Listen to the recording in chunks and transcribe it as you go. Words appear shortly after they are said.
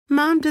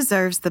Mom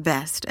deserves the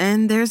best,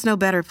 and there's no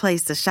better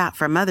place to shop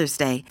for Mother's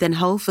Day than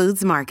Whole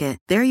Foods Market.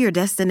 They're your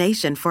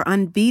destination for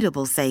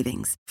unbeatable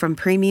savings, from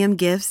premium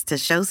gifts to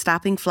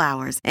show-stopping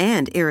flowers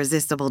and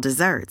irresistible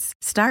desserts.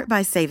 Start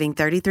by saving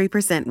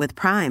 33% with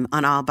Prime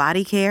on all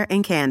body care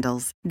and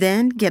candles.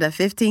 Then get a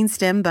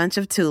 15-stem bunch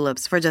of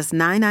tulips for just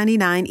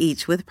 $9.99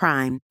 each with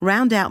Prime.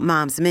 Round out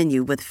Mom's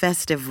menu with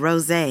festive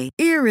rosé,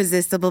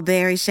 irresistible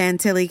berry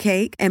chantilly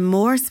cake, and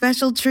more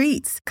special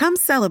treats. Come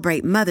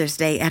celebrate Mother's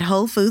Day at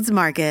Whole Foods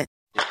Market.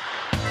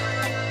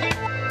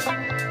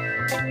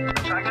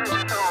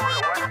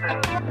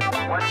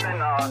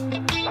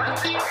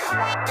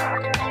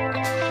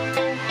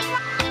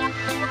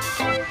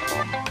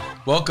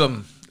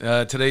 Welcome.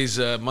 Today's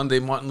Monday,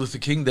 Martin Luther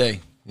King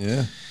Day.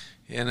 Yeah.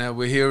 And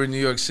we're here in New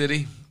York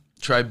City,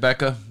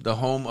 Tribeca, the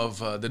home of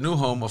the new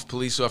home of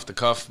Police Off the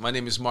Cuff. My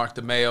name is Mark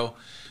DeMeo.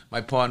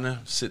 My partner,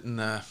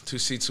 sitting 2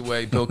 seats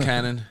away, Bill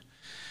Cannon.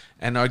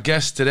 And our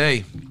guest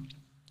today,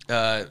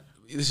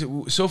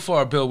 so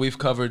far, Bill, we've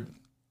covered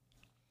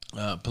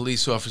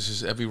police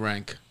officers, every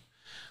rank.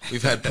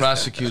 We've had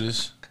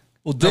prosecutors.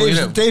 Well,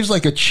 Dave's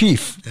like a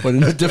chief, but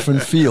in a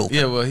different field.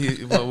 Yeah,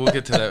 well, we'll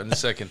get to that in a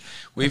second.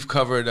 We've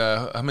covered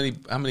how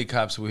many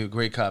cops? We have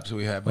great cops.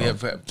 We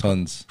have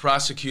tons.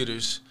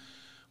 Prosecutors.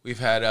 We've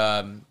had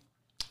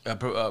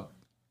experts,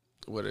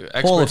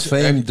 Hall of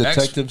Fame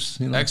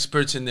detectives,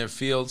 experts in their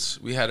fields.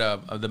 We had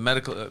the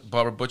medical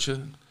Barbara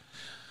Butcher,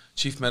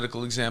 Chief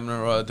Medical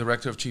Examiner,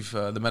 Director of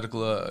the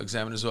Medical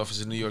Examiner's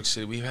Office in New York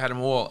City. We've had them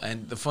all.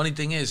 And the funny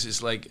thing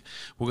is like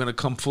we're going to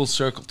come full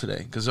circle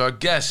today because our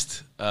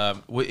guest,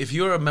 if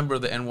you're a member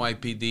of the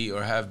NYPD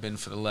or have been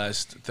for the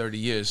last 30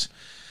 years,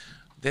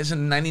 there's a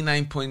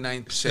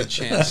 99.9%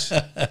 chance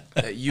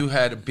that you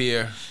had a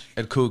beer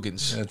at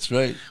Coogan's. That's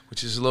right.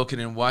 Which is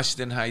located in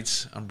Washington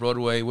Heights on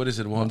Broadway. What is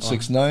it?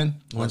 169?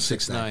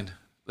 169.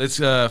 Let's,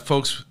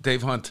 folks,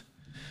 Dave Hunt.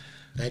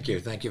 Thank you.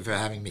 Thank you for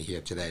having me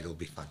here today. It'll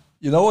be fun.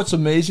 You know what's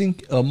amazing,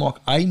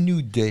 Mark? I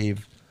knew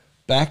Dave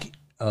back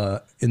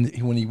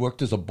when he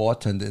worked as a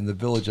bartender in the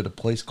Village at a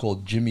place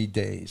called Jimmy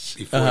Days.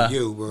 Before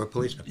you were a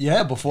policeman.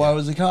 Yeah, before I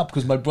was a cop,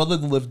 because my brother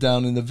lived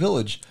down in the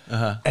Village.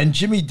 And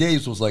Jimmy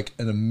Days was like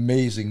an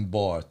amazing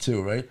bar,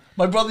 too, right?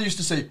 My brother used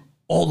to say,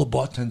 all the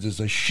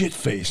bartenders are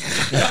shit-faced.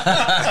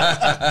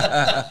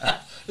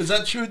 Is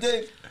that true,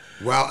 Dave?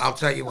 Well, I'll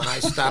tell you, when I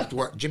stopped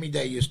work, Jimmy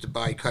Day used to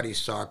buy Cutty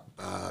Sark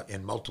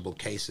in multiple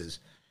cases,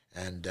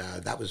 and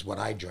that was what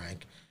I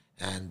drank.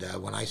 And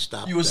when I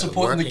stopped, you were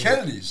supporting the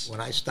Kennedys. When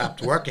I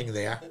stopped working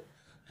there,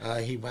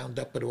 he wound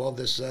up with all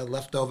this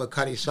leftover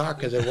Cutty Sark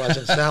because it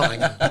wasn't selling.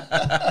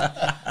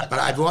 But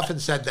I've often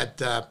said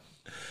that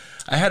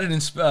I had it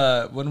in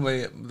one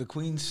way. The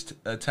Queen's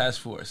Task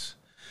Force,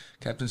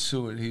 Captain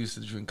Seward, he used to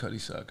drink Cutty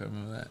Sark. I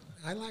remember that.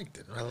 I liked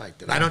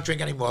it. I don't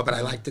drink anymore, but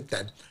I liked it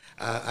then.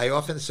 I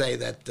often say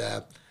that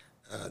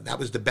that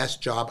was the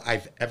best job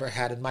I've ever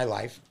had in my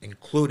life,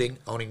 including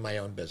owning my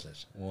own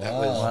business.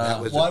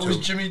 Wow. Why was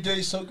Jimmy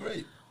Day so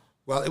great?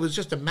 Well, it was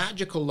just a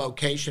magical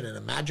location in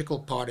a magical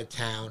part of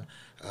town.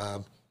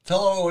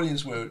 Tell our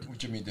audience where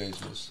Jimmy Days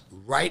was.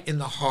 Right in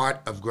the heart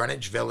of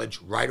Greenwich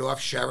Village, right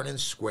off Sheridan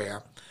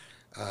Square.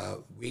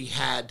 We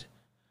had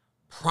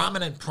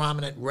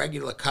prominent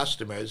regular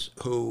customers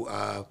who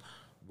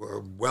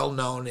were well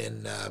known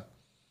in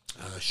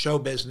show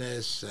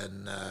business,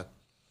 and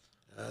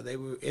they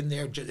were in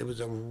there. It was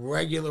a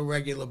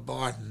regular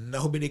bar.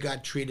 Nobody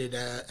got treated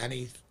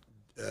any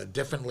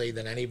differently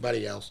than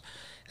anybody else.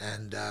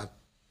 And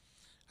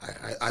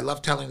I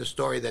love telling the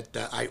story that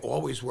I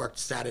always worked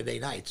Saturday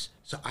nights,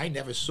 so I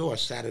never saw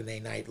Saturday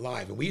Night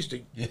Live. And we used to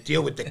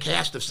deal with the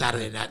cast of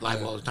Saturday Night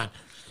Live all the time.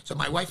 So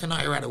my wife and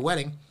I are at a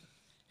wedding,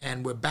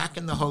 and we're back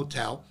in the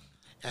hotel,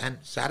 and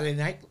Saturday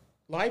Night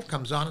Live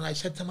comes on, and I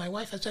said to my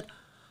wife, I said,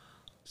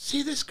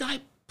 see this guy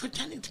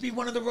pretending to be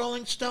one of the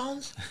Rolling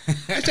Stones?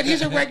 I said,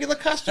 he's a regular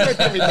customer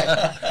every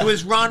day. It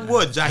was Ron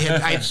Woods. I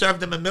had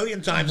served him a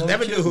million times,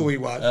 never knew who he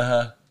was.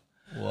 Wow.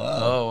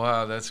 Oh,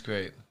 wow, that's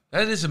great.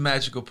 That is a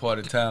magical part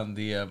of town,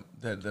 the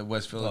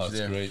West Village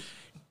there. Great.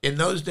 In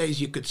those days,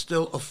 you could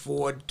still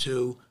afford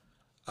to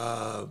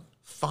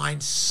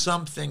find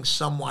something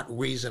somewhat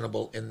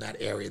reasonable in that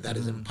area. That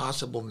is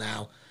impossible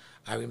now.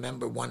 I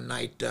remember one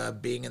night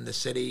being in the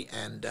city,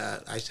 and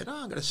I said,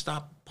 I'm going to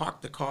stop, park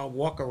the car,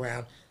 walk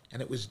around,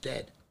 and it was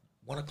dead.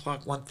 1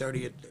 o'clock,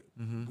 1:30.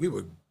 We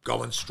were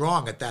going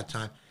strong at that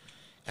time.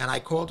 And I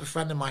called a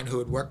friend of mine who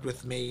had worked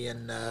with me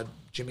in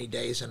Jimmy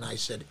Days, and I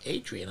said,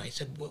 Adrian, I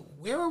said,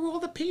 where are all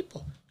the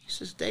people? He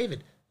says,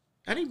 David,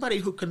 anybody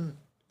who can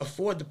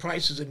afford the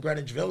prices in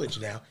Greenwich Village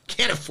now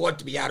can't afford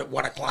to be out at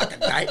 1 o'clock at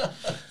night.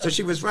 So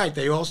she was right.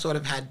 They all sort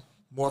of had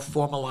more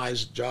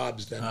formalized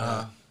jobs than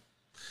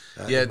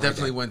yeah, it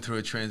definitely went through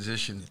a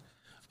transition.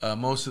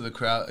 Most of the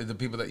crowd, the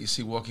people that you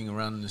see walking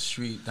around in the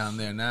street down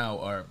there now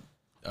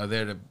are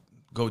there to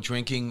go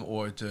drinking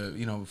or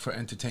to, for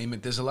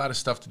entertainment. There's a lot of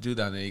stuff to do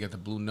down there. You got the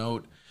Blue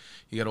Note,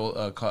 you got all,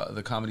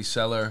 the Comedy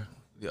Cellar,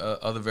 the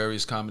other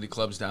various comedy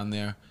clubs down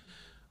there,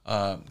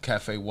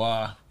 Cafe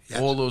Wah,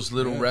 all those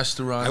little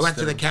restaurants. I went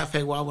to the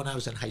Cafe Wah when I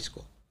was in high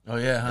school. Oh,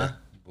 yeah, huh?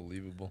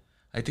 Unbelievable.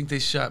 I think they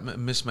shot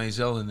Miss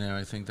Maisel in there.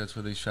 I think that's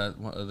where they shot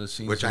one of the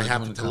scenes. Which I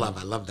happen to love.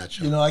 I love that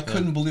show. You know, I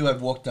couldn't believe I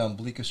walked down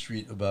Bleecker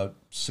Street about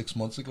 6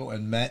 months ago,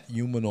 and Matt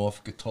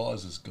Humanoff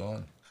Guitars is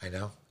gone. I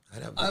know.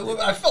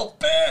 I felt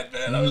bad,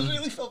 man. I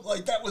really felt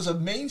like that was a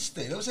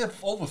mainstay. That was there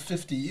for over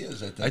 50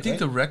 years, I think. I think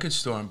the record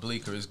store in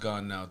Bleecker is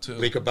gone now, too.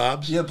 Bleecker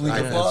Bob's? Yeah,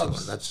 Bleecker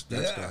Bob's. That's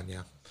gone,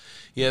 yeah.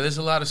 Yeah, there's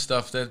a lot of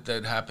stuff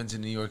that happens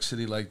in New York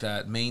City like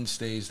that,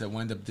 mainstays that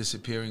wind up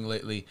disappearing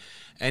lately.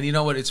 And you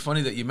know what? It's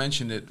funny that you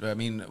mentioned it. I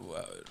mean,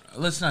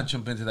 let's not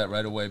jump into that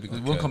right away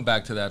because we'll come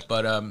back to that.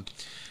 But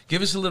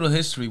give us a little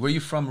history. Where are you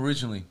from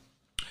originally?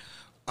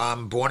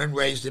 I'm born and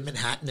raised in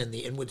Manhattan in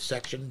the Inwood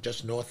section,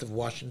 just north of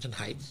Washington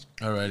Heights.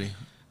 Alrighty.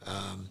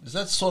 Is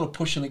that sort of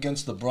pushing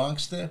against the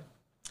Bronx there?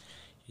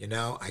 You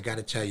know, I got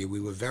to tell you, we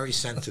were very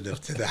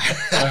sensitive to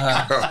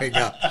that growing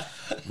up.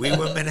 We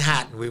were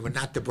Manhattan. We were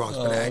not the Bronx.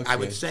 But I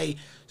would say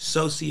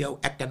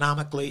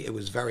socioeconomically, it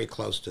was very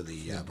close to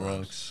the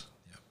Bronx.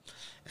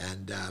 Yeah.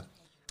 And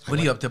what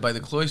are you up there by the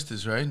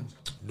Cloisters, right?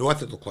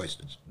 North of the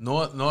Cloisters.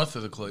 North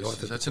of the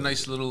Cloisters. That's a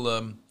nice little.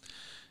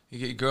 You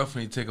get your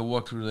girlfriend, you take a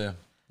walk through there,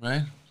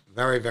 right?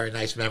 Very, very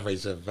nice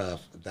memories of that.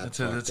 That's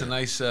a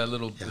nice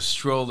little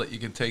stroll that you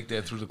can take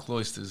there through the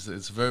Cloisters.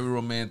 It's very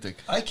romantic.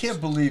 I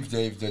can't believe,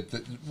 Dave,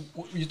 that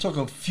you're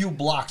talking a few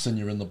blocks and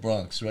you're in the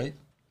Bronx, right?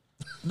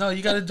 No,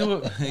 you got to do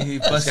it.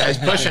 This guy's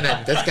pushing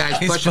it.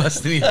 He's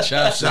busting your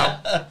chops.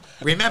 So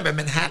remember,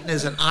 Manhattan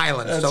is an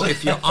island. So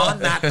if you're on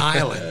that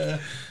island,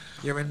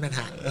 you're in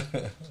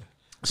Manhattan.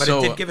 But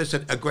it did give us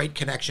a great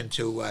connection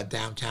to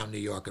downtown New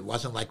York. It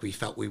wasn't like we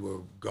felt we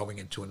were going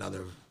into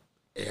another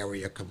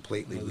area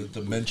completely. The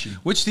dimension.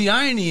 Which the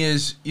irony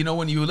is, you know,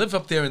 when you live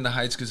up there in the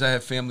Heights, because I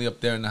have family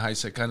up there in the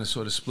Heights, I kind of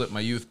sort of split my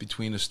youth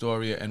between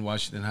Astoria and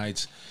Washington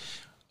Heights.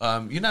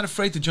 You're not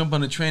afraid to jump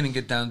on a train and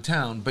get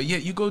downtown, but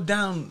yet you go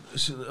down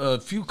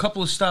a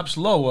couple of stops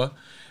lower,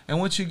 and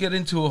once you get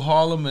into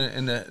Harlem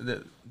and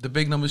the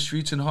big number of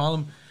streets in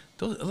Harlem,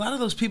 a lot of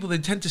those people, they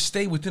tend to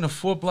stay within a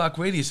 4-block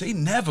radius. They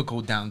never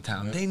go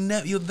downtown.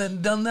 Yeah.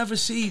 They'll never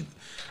see.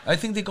 I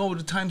think they go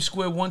to Times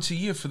Square once a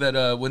year for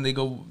that when they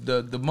go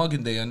the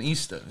Muggin' Day on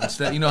Easter. It's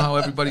that, you know how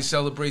everybody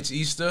celebrates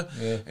Easter,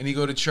 and you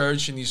go to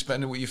church and you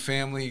spend it with your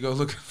family. You go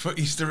looking for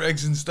Easter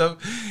eggs and stuff.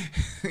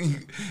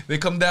 They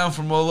come down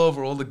from all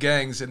over, all the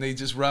gangs, and they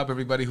just rob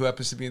everybody who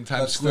happens to be in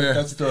Times Square.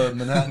 That's the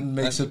Manhattan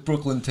makes it,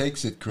 Brooklyn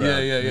takes it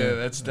crowd.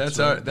 Yeah.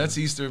 That's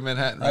Easter in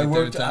Manhattan. I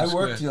worked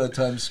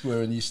Times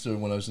Square in Easter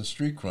when I was in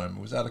street crime.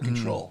 It was out of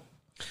control.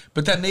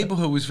 But that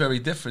neighborhood was very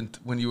different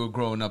when you were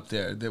growing up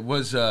there. There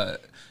was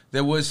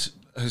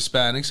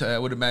Hispanics. I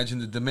would imagine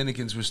the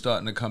Dominicans were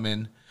starting to come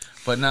in,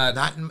 but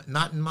not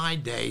in my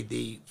day.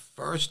 The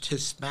first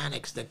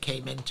Hispanics that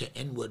came into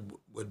Inwood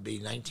would be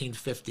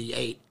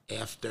 1958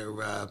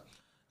 after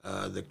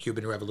the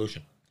Cuban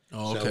Revolution.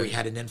 Oh, okay. So we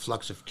had an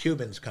influx of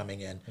Cubans coming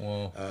in.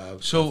 Wow.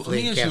 So let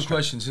me ask you a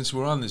question since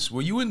we're on this.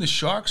 Were you in the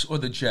Sharks or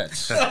the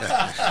Jets?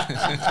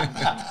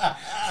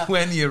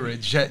 When you're a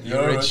Jet,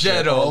 you're a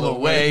Jet all the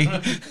way.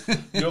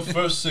 Your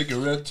first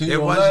cigarette to there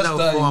your was last no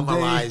dying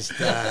formalized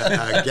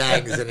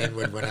gangs in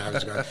Inwood when I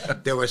was growing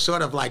up. There were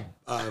sort of like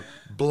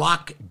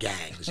block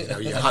gangs. You know,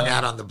 you hung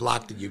out on the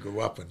block that you grew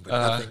up in,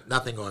 but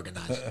nothing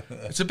organized.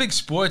 It's a big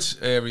sports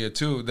area,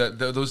 too,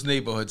 those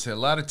neighborhoods. A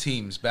lot of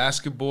teams,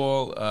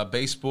 basketball,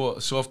 baseball,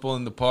 softball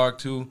in the park,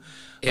 too.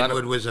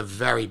 Inwood was a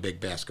very big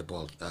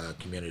basketball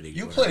community.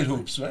 You played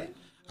hoops, right?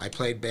 I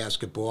played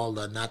basketball,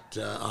 not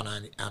on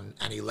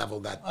any level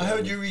that... I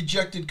heard you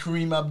rejected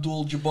Kareem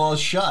Abdul-Jabbar's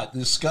shot,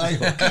 the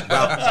skyhook.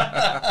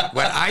 Well,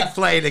 when I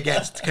played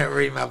against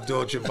Kareem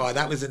Abdul-Jabbar,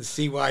 that was in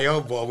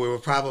CYO ball. We were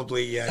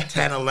probably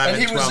 10,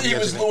 11, and 12 years he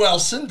was Lou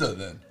Alcindor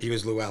then. He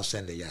was Lou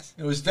Alcindor, yes.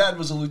 And his dad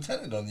was a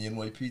lieutenant on the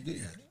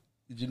NYPD.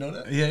 Did you know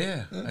that?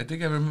 Yeah. I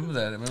think I remember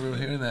that. I remember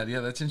hearing that.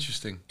 Yeah, that's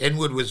interesting.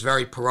 Inwood was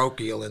very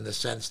parochial in the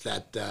sense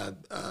that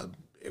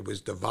it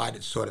was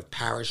divided sort of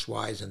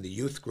parish-wise, and the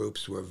youth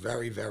groups were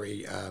very,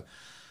 very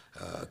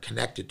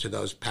connected to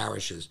those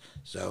parishes.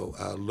 So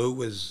Lou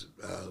was,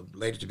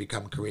 later to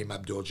become Kareem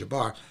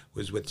Abdul-Jabbar,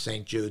 was with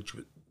St. Jude's,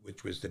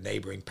 which was the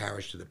neighboring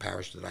parish to the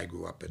parish that I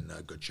grew up in,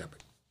 Good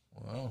Shepherd.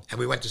 Wow. And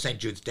we went to St.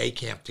 Jude's day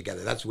camp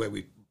together. That's where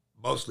we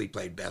mostly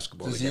played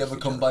basketball. Does he ever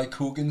come by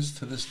Coogan's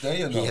to this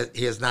day? Or no?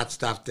 He has not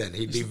stopped in.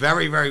 He'd be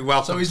very, very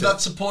welcome. So he's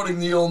not supporting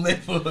the old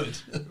neighborhood.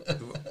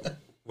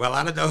 Well,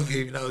 I don't know if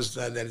he knows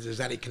that there's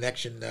any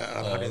connection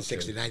on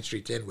 169th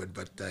Street to Inwood,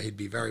 but he'd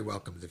be very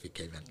welcomed if he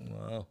came in.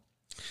 Wow.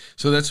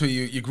 So that's where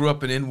you grew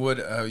up in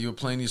Inwood. You were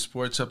playing your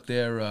sports up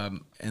there,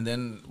 and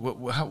then what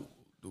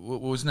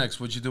was next?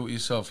 What'd you do with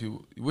yourself?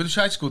 Which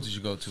high school did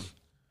you go to?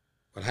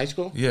 What, high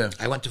school? Yeah.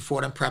 I went to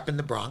Fordham Prep in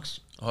the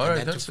Bronx. All right,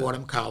 and then to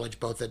Fordham College,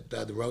 both at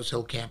the Rose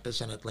Hill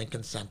campus and at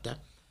Lincoln Center.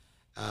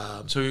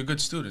 So you're a good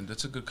student.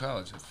 That's a good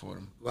college at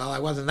Fordham. Well, I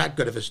wasn't that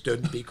good of a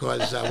student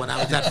because when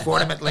I was at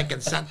Fordham at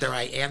Lincoln Center,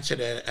 I answered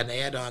an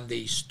ad on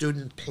the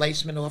student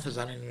placement office.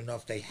 I don't even know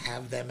if they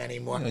have them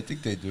anymore. Yeah, I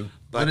think they do.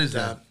 But what is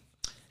that?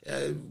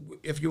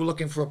 If you were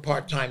looking for a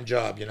part-time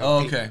job, you know.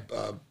 Oh, okay.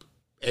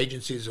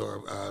 agencies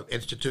or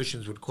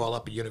institutions would call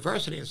up a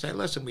university and say,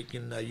 listen, we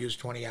can use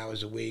 20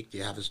 hours a week. Do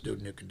you have a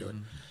student who can do it?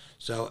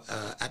 So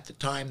at the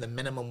time, the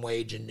minimum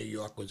wage in New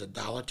York was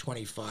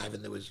 $1.25,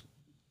 and there was,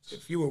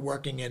 if you were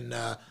working in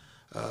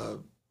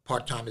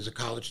part-time as a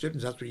college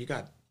student, that's what you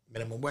got,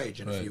 minimum wage.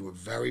 And if you were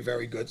very,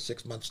 very good,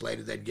 6 months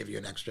later, they'd give you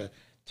an extra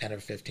 10 or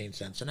 15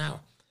 cents an hour.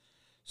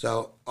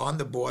 So on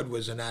the board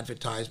was an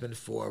advertisement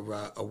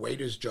for a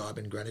waiter's job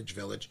in Greenwich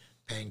Village,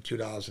 paying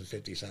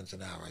 $2.50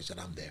 an hour. I said,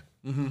 I'm there.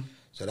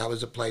 So that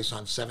was a place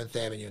on 7th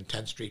Avenue and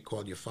 10th Street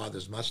called Your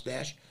Father's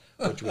Mustache,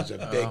 which was a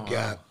big...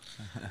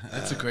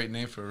 That's a great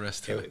name for a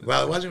restaurant. It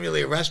wasn't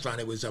really a restaurant.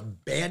 It was a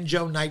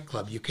banjo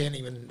nightclub. You can't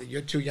even...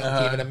 You're too young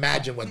to even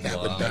imagine what that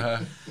would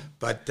be.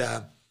 But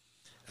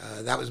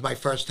that was my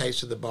first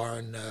taste of the bar.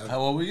 And how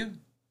old were you?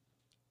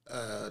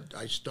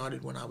 I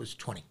started when I was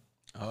 20.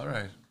 All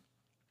right.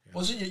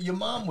 Wasn't your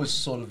mom was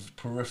sort of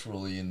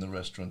peripherally in the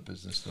restaurant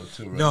business though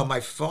too, right? No, my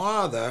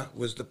father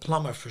was the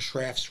plumber for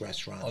Schraff's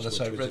Restaurants, that's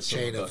which was a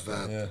chain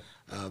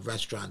of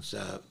restaurants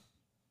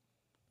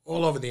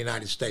all over the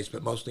United States,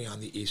 but mostly on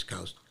the East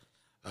Coast.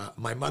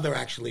 My mother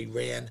actually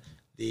ran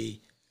the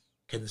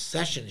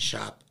concession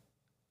shop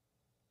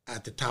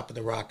at the top of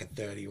the Rock at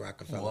 30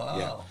 Rockefeller. Wow.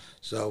 Yeah.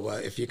 So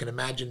if you can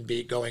imagine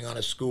going on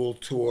a school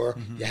tour,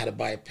 you had to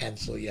buy a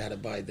pencil, you had to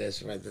buy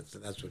this, right?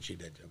 That's what she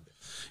did.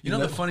 You know,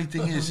 the funny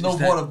thing is no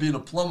that, more to being a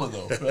plumber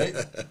though, right?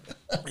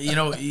 you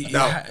know, you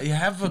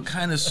have a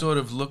kind of sort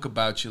of look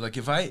about you. Like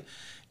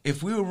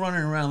if we were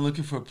running around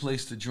looking for a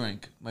place to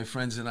drink, my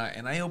friends and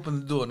I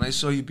opened the door and I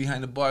saw you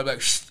behind the bar, I'd be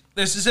like,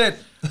 this is it.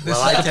 This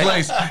is the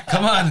place.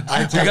 Come on.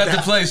 We got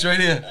the place right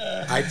here.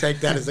 I take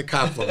that as a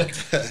compliment.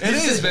 It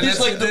is, man. He's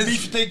like the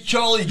beefsteak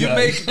Charlie guy.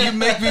 You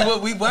make me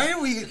why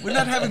are we're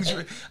not having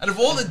out of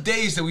all the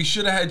days that we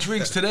should have had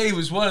drinks, today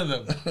was one of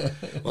them.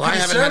 Well, I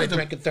haven't had a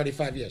drink in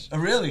 35 years. Oh,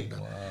 really?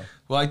 Wow.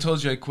 Well, I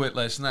told you I quit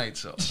last night,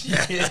 so.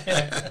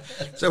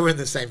 So we're in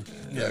the same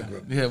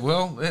group. Yeah,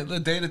 well, a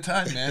day at a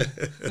time, man.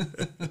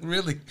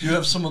 Really. Do you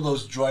have some of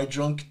those dry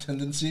drunk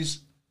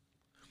tendencies?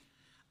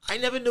 I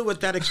never knew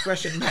what that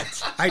expression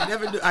meant. I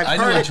never knew. I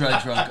knew I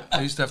tried drunk.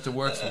 I used to have to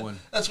work for one.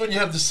 That's when you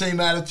have the same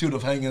attitude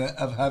of having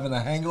a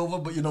hangover,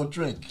 but you don't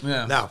drink.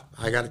 Yeah. No,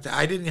 I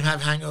didn't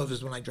have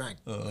hangovers when I drank.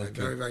 I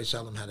very, very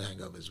seldom had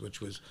hangovers,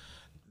 which was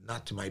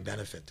not to my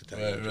benefit, to tell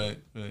you the truth.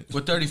 Right.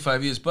 Well,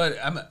 35 years, but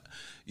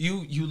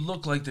you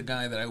look like the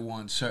guy that I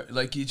want, sir.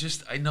 Like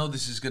I know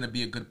this is going to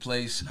be a good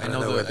place. I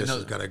don't know where this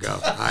is going to go.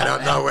 I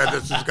don't know where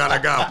this is going to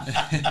go.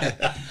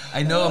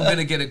 I know I'm going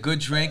to get a good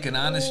drink, an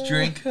honest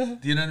drink. Do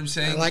you know what I'm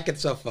saying? I like it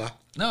so far.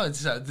 No,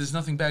 it's there's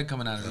nothing bad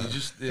coming out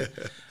of it.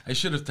 I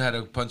should have had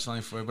a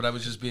punchline for it, but I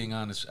was just being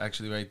honest,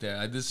 actually, right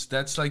there.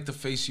 That's like the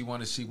face you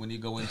want to see when you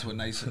go into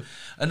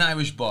an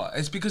Irish bar.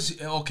 It's because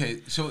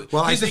so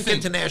well, I think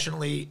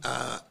internationally,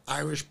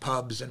 Irish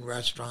pubs and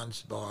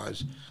restaurants,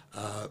 bars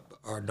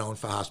are known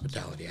for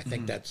hospitality. I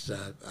think that's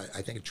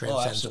I think it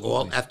transcends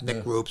all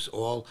ethnic groups.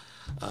 All,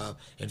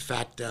 in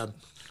fact,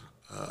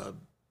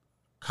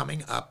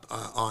 coming up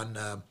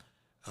on.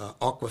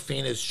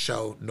 Awkwafina's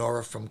show,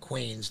 Nora from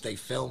Queens, they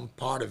filmed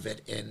part of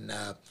it in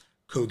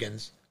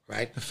Coogan's,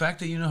 right? The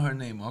fact that you know her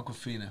name,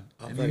 Awkwafina,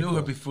 and you knew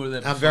her before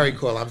that. I'm very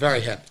cool. I'm very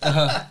hip.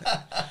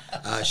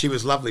 She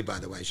was lovely, by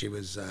the way. She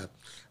was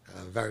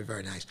very,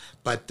 very nice.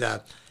 But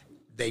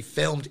they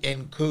filmed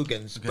in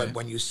Coogan's, but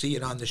when you see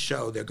it on the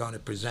show, they're going to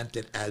present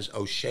it as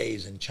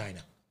O'Shea's in China.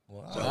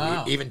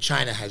 Wow. So even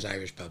China has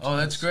Irish pubs. Oh,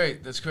 that's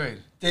great. That's great.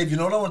 Dave, you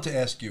know what I want to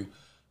ask you?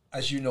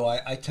 As you know,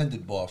 I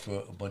tended bar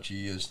for a bunch of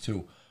years,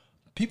 too.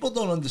 People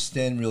don't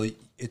understand really.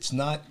 It's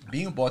not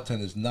being a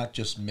bartender is not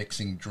just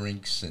mixing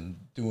drinks and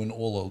doing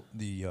all of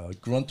the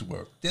grunt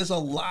work. There's a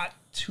lot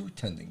to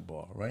tending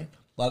bar, right?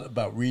 A lot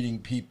about reading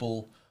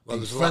people,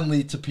 being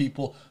friendly to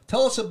people.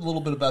 Tell us a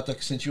little bit about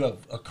that, since you have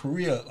a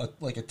career,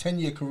 like a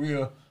 10-year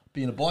career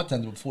being a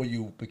bartender before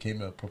you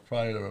became a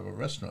proprietor of a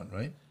restaurant,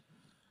 right?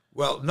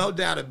 Well, no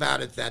doubt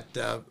about it that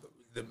the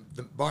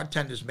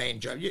bartender's main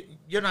job.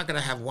 You're not going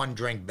to have one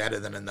drink better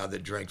than another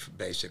drink,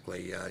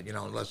 basically.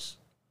 Unless.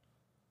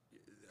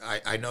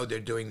 I know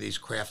they're doing these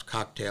craft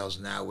cocktails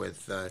now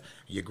with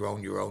you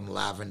grown your own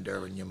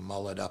lavender and you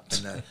mull it up.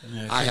 And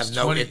I have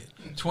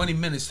 20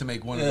 minutes to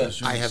make one of those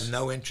drinks. I have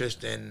no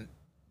interest in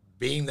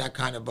being that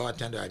kind of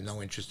bartender. I have no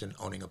interest in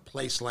owning a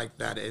place like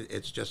that.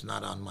 It's just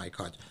not on my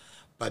cards.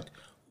 But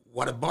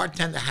what a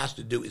bartender has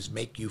to do is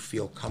make you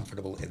feel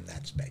comfortable in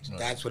that space. Right.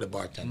 That's what a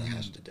bartender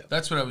has to do.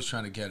 That's what I was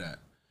trying to get at.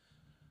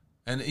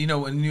 And, in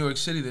New York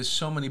City, there's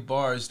so many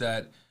bars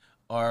that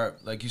are,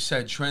 like you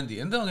said, trendy.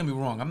 And don't get me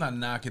wrong, I'm not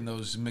knocking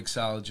those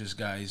mixologist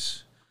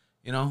guys.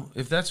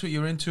 If that's what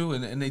you're into,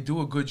 and they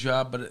do a good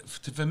job, but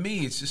for me,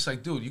 it's just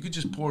like, dude, you could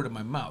just pour it in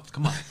my mouth.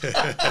 Come on.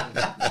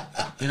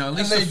 At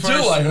least and they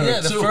do, I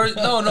heard, too.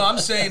 No, I'm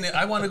saying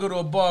I want to go to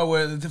a bar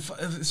where,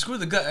 screw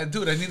the guy,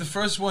 dude, I need the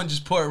first one,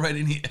 just pour it right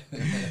in here.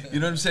 You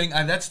know what I'm saying?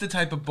 That's the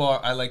type of bar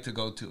I like to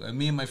go to. And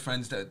me and my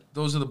friends,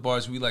 those are the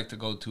bars we like to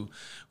go to.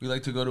 We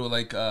like to go to,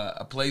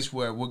 a place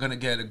where we're going to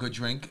get a good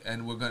drink,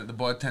 and the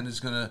bartender's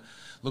going to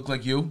look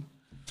like you.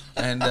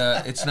 And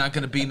it's not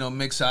going to be no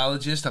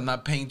mixologist. I'm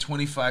not paying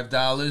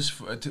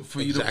 $25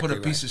 for you to put a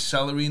piece of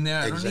celery in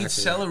there. I don't need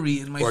celery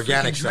in my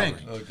organic freaking drink.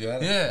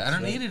 Organic. Yeah, I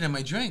don't need it in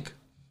my drink.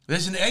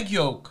 There's an egg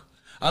yolk.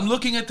 I'm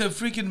looking at the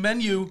freaking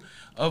menu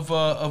of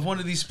one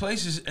of these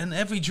places, and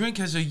every drink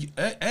has a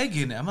egg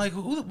in it. I'm like,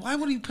 why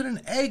would you put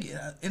an egg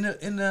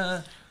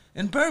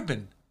in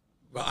bourbon?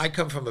 Well, I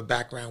come from a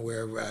background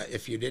where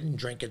if you didn't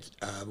drink it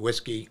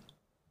whiskey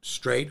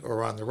straight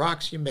or on the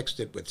rocks, you mixed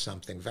it with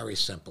something very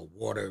simple: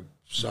 water,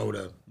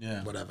 soda,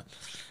 whatever.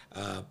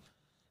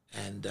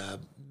 And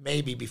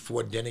maybe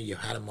before dinner you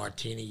had a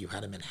martini, you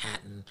had a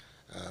Manhattan,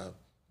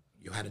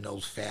 you had an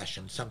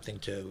old-fashioned, something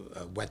to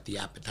whet the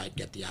appetite,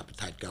 get the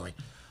appetite going.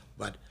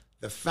 But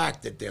the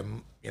fact that they're,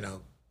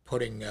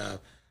 putting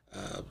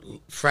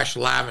fresh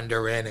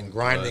lavender in and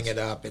grinding it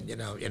up and,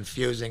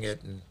 infusing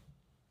it and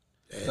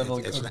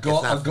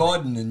a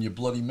garden in your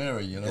Bloody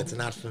Mary, It's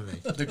not for me.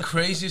 The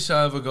craziest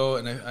I ever go,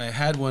 and I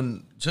had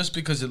one just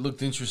because it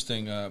looked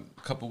interesting a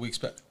couple weeks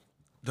back.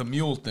 The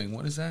mule thing.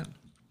 What is that?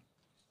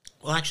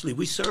 Well, actually,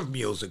 we serve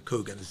mules at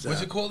Coogan's.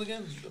 What's it called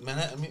again?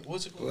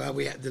 What's it called?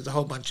 Well, there's a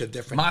whole bunch of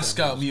different...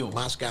 Moscow Mule.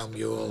 Moscow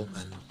Mule.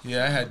 And,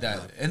 yeah, I had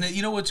that. And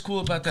you know what's cool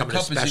about that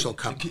cup is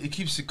it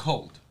keeps it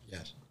cold.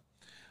 Yes.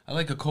 I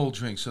like a cold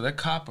drink, so that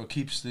copper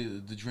keeps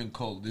the drink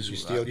cold. Did you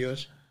steal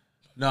yours?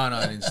 No,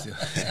 I didn't steal.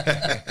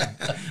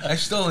 I've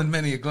stolen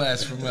many a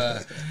glass from...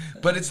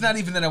 but it's not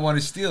even that I want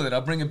to steal it. I'll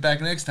bring it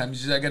back next time.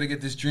 It's just I got to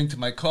get this drink to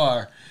my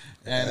car,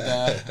 and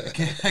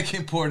I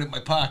can't pour it in my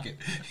pocket.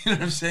 You know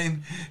what I'm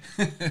saying?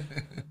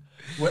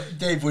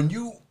 Dave, when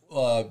you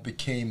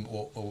became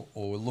or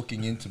were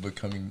looking into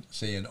becoming,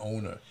 say, an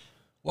owner,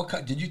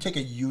 did you take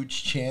a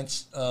huge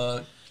chance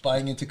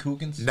buying into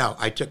Coogan's? No,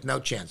 I took no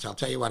chance. I'll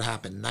tell you what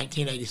happened. In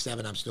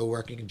 1987, I'm still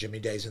working in Jimmy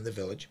Days in the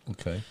Village.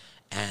 Okay.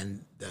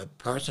 And the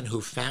person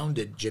who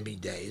founded Jimmy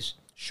Days,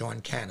 Sean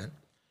Cannon.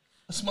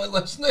 That's my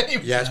last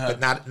name. Yes,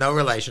 but no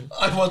relation.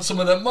 I want some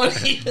of that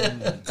money.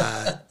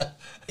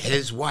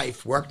 His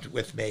wife worked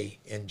with me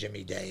in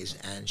Jimmy Days,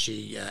 and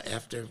she,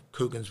 after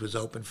Coogan's was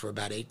open for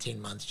about 18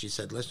 months, she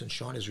said, listen,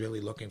 Sean is really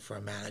looking for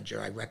a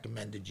manager. I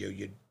recommended you.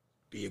 You'd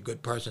be a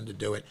good person to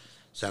do it,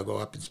 so I'll go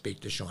up and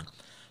speak to Sean.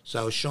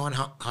 So Sean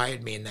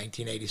hired me in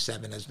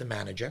 1987 as the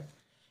manager,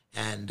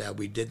 and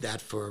we did that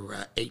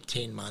for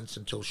 18 months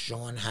until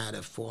Sean had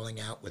a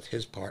falling out with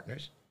his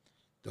partners.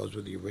 Those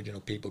were the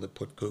original people that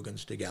put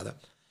Coogan's together.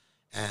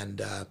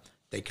 And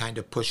they kind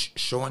of pushed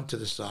Sean to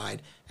the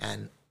side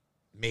and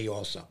me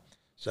also.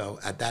 So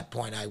at that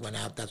point, I went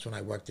out. That's when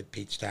I worked at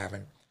Pete's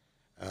Tavern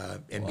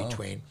in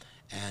between.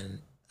 And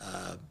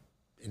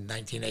in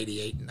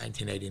 1988 and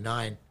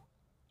 1989,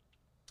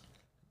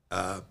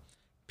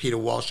 Peter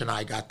Walsh and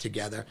I got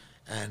together,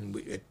 and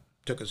it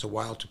took us a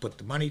while to put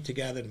the money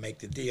together to make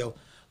the deal.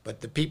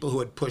 But the people who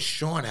had pushed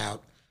Sean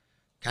out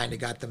kind of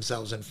got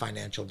themselves in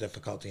financial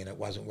difficulty, and it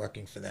wasn't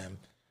working for them.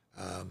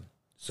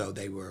 So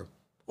they were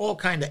all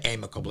kind of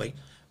amicably.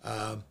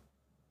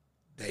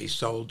 They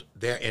sold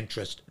their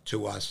interest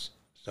to us,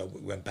 so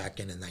we went back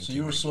in 19. So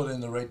you were sort of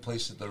in the right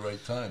place at the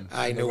right time.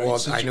 I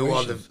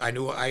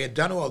had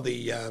done all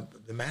the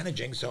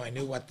managing, so I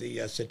knew what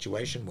the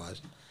situation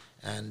was,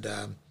 and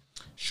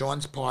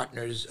Sean's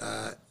partners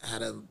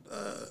had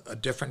a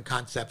different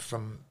concept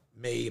from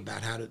me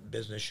about how the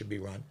business should be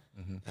run,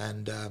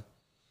 and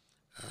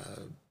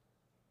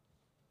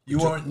you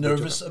weren't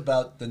nervous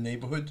about the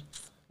neighborhood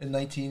in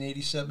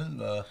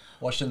 1987?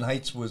 Washington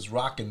Heights was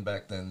rocking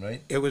back then,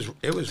 right? It was.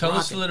 Tell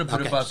us a little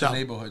bit about the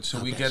neighborhood, so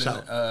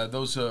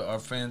those are our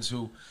fans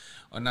who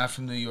are not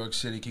from New York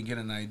City can get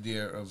an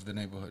idea of the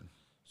neighborhood.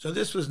 So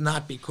this was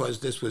not because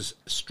this was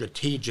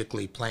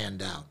strategically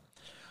planned out.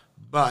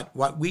 But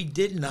what we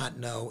did not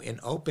know in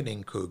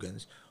opening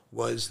Coogan's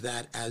was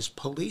that as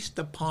police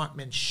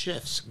department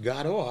shifts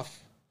got off,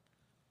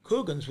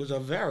 Coogan's was a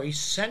very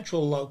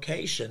central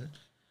location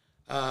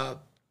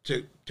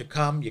to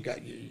come. You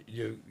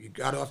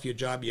got off your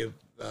job, you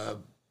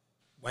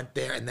went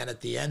there, and then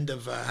at the end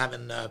of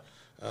having a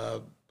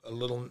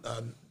little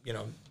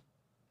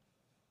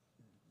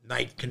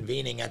night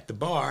convening at the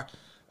bar,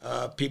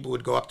 people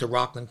would go up to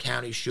Rockland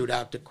County, shoot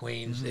out to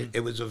Queens.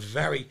 It was a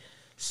very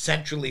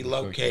centrally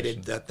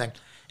located thing.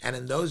 And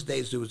in those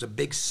days, there was a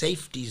big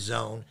safety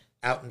zone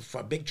out in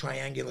front, big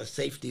triangular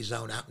safety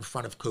zone out in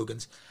front of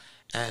Coogan's.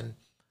 And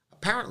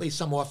apparently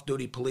some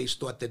off-duty police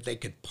thought that they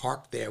could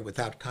park there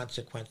without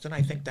consequence, and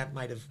I think that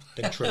might have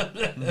been true. I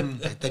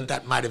think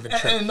that might have been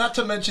true. And not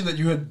to mention that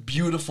you had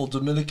beautiful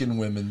Dominican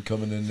women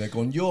coming in there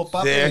going, yo,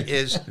 papi. There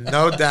is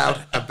no doubt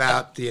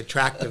about the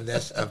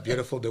attractiveness of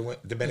beautiful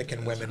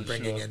Dominican women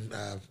bringing in...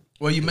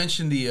 well, you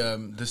mentioned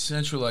the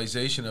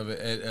centralization of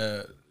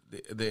it,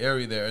 the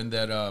area there, and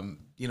that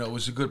it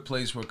was a good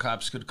place where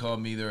cops could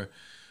come either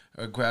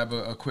grab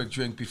a quick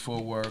drink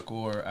before work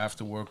or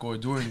after work or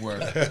during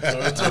work.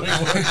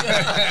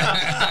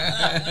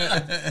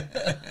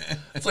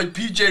 It's like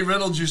P.J.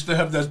 Reynolds used to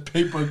have that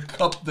paper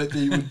cup that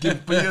they would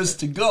give beers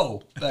to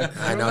go.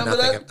 I know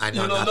nothing. I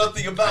know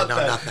nothing about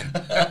that. Nothing.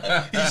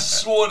 He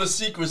swore to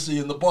secrecy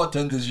in the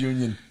bartenders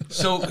union.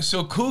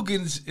 So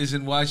Coogan's is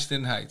in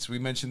Washington Heights. We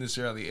mentioned this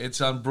earlier.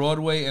 It's on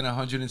Broadway and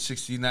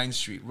 169th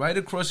Street. Right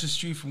across the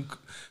street from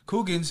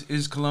Coogan's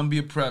is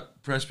Columbia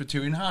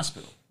Presbyterian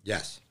Hospital.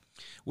 Yes.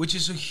 Which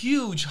is a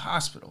huge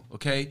hospital,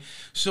 okay?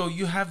 So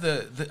you have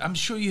I'm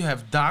sure you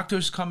have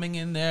doctors coming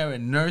in there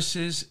and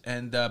nurses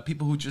and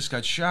people who just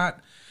got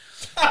shot.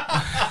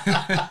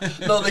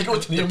 No, they go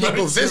to the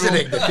people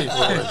visiting the people.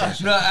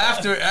 No,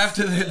 after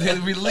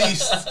they're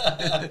released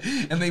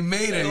and they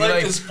made it. I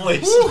like this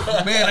place.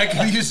 Man, I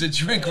can use a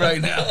drink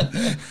right now.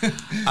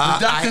 The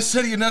doctor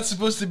said you're not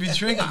supposed to be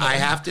drinking. I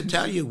have to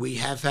tell you, we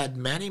have had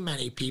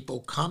many people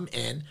come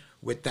in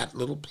with that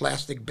little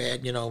plastic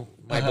bag,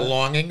 my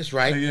belongings,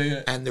 right?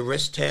 Yeah. And the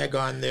wrist tag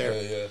on there.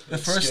 Yeah. The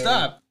first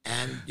stop.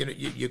 And,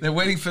 they're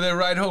waiting for their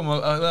ride home.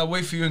 I'll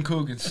wait for you in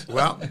Coogan's.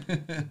 Well,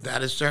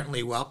 that is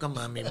certainly welcome.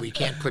 I mean, we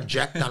can't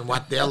project on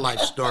what their life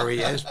story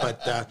is,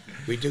 but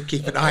we do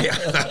keep an eye on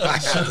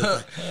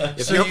it.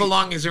 If your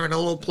belongings are in a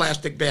little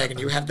plastic bag and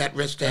you have that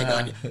wrist tag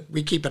on you,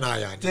 we keep an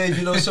eye on you. Dave,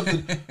 you know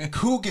something?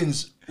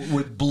 Coogan's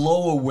would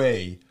blow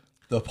away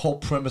the whole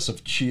premise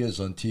of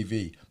Cheers on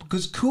TV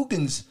because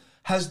Coogan's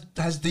has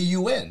the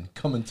UN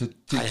coming to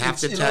I have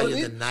to tell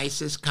you, the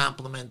nicest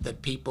compliment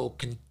that people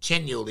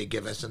continually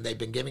give us, and they've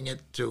been giving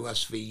it to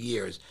us for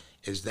years,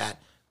 is that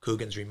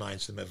Coogan's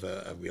reminds them of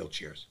real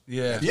Cheers.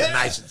 Yeah.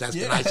 That's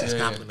the nicest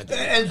compliment.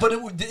 But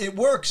it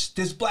works.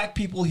 There's black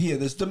people here.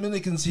 There's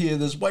Dominicans here.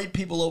 There's white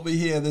people over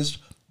here. There's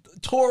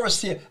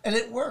tourists here. And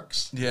it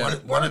works. Yeah.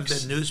 One of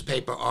the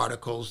newspaper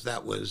articles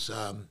that was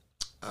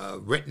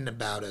written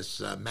about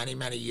us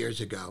many years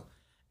ago,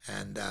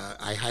 and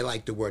I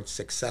highlight the word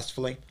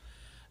successfully,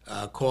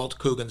 called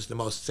Coogan's the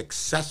most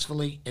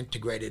successfully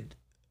integrated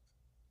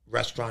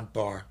restaurant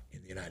bar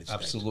in the United States.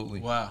 Absolutely.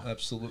 Wow.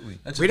 Absolutely.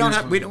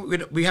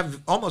 We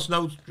have almost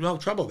no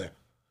trouble there.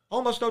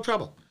 Almost no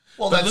trouble.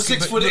 Well, that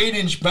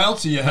 6'8"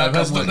 bouncer you have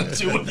has nothing to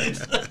do with it.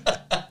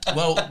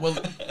 Well,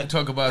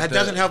 talk about that.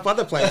 Doesn't help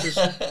other places.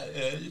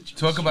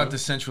 Talk about the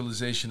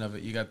centralization of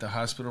it. You got the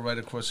hospital right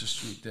across the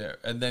street there,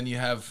 and then you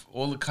have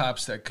all the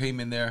cops that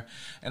came in there.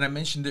 And I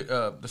mentioned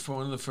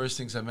one of the first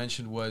things I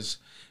mentioned was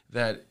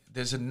that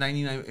there's a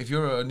 99. If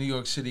you're a New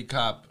York City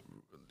cop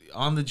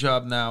on the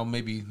job now,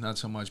 maybe not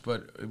so much,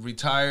 but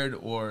retired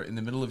or in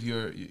the middle of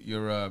your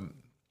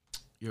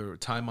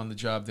time on the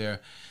job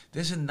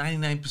there's a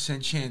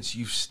 99% chance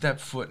you've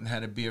stepped foot and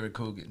had a beer at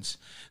Coogan's.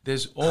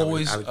 There's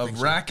always a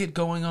racket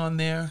going on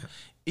there.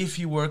 If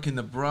you work in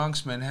the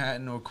Bronx,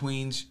 Manhattan, or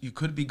Queens, you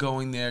could be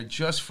going there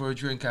just for a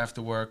drink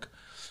after work.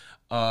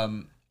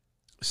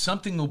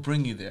 Something will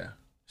bring you there.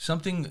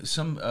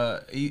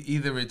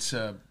 Either it's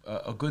a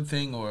good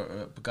thing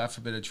or, God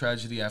forbid, a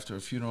tragedy after a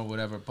funeral or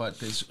whatever, but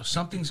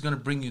something's going to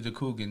bring you to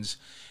Coogan's,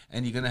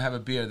 and you're going to have a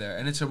beer there.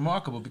 And it's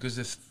remarkable because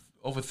there's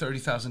over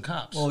 30,000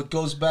 cops. Well, it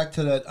goes back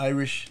to that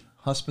Irish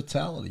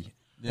hospitality.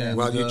 Yeah.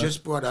 Well, you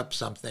just brought up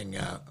something,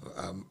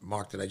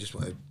 Mark, that I just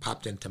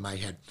popped into my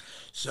head.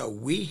 So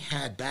we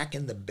had, back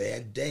in the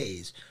bad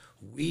days,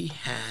 we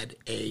had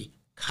a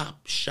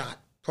cop shot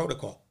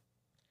protocol.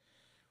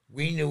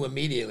 We knew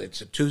immediately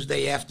it's a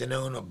Tuesday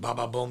afternoon, or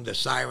boom, the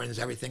sirens,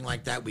 everything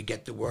like that. We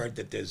get the word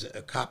that there's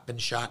a cop been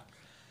shot.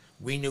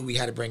 We knew we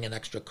had to bring in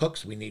extra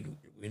cooks. We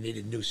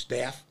needed new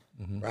staff,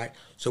 right?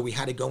 So we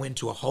had to go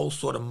into a whole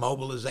sort of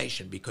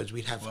mobilization because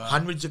we'd have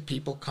hundreds of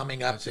people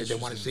coming up. They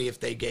want to see if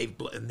they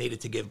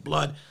needed to give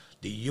blood.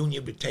 The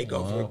union would take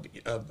over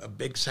a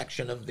big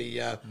section of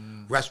the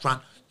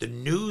restaurant. The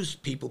news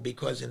people,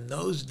 because in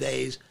those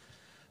days,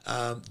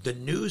 the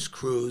news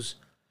crews,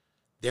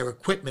 their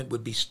equipment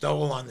would be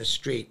stolen on the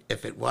street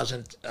if it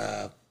wasn't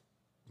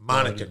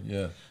monitored.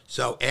 Yeah.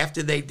 So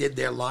after they did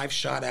their live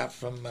shot out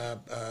from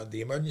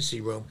the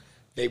emergency room,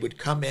 they would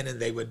come in and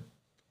they would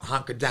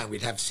hunker down.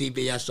 We'd have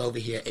CBS over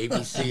here,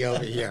 ABC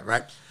over here,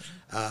 right?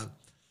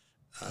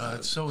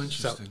 It's so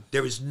interesting. So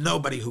there is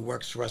nobody who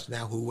works for us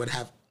now who would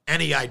have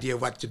any idea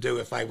what to do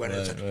if I went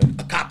and said,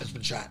 a cop has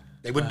been shot.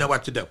 They wouldn't know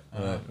what to do.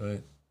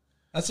 Right.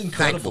 That's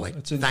incredible. Thankfully.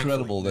 It's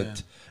incredible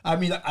that I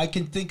mean, I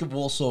can think of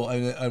also.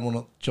 I want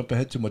to jump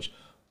ahead too much.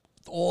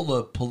 All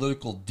the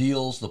political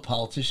deals, the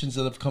politicians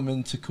that have come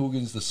into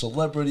Coogan's, the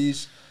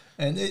celebrities,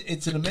 and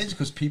it's an amazing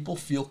because people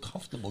feel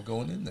comfortable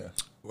going in there.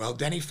 Well,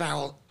 Denny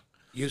Farrell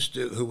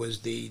who was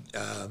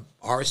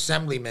our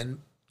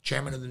assemblyman,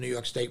 chairman of the New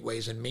York State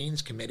Ways and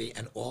Means Committee,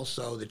 and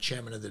also the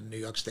chairman of the New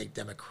York State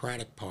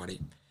Democratic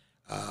Party,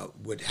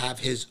 would have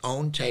his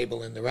own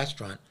table in the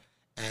restaurant,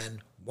 and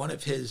one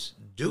of his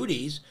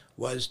duties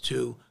was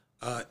to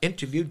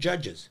interview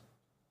judges,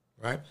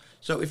 right?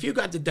 So if you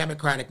got the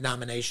Democratic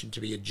nomination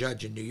to be a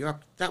judge in New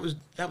York, that was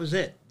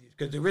it,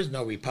 because there is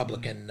no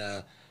Republican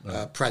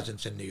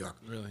presence in New York.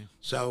 Really?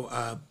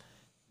 So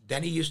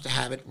then he used to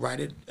have it right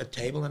at a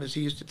table, and as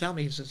he used to tell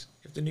me, he says,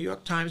 if the New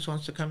York Times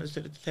wants to come and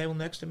sit at the table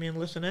next to me and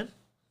listen in,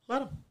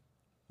 let him.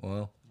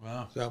 Wow.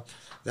 So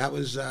that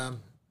was...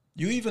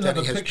 You even have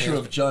a Denny has picture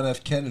passed of John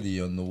F. Kennedy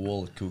on the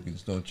wall at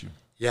Coogan's, don't you?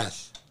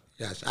 Yes.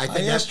 I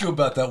asked you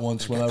about that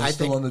once when I was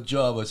still on the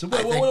job. I said,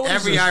 I think what is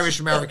every this?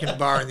 Irish-American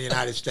bar in the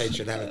United States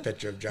should have a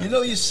picture of John F. You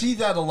Kennedy. see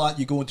that a lot.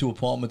 You go into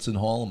apartments in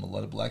Harlem, a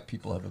lot of black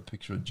people have a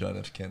picture of John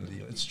F.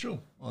 Kennedy. It's true,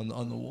 on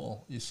the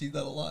wall. You see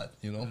that a lot,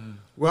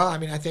 Well, I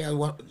mean, I think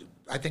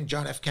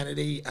John F.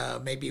 Kennedy,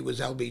 maybe it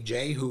was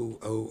LBJ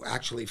who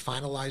actually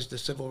finalized the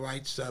Civil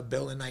Rights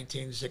Bill in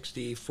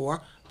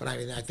 1964. But I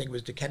mean, I think it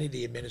was the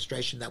Kennedy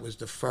administration that was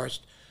the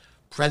first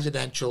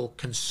presidential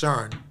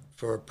concern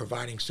for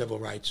providing civil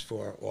rights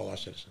for all our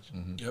citizens.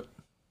 Mm-hmm. Yep.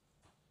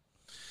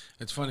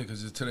 It's funny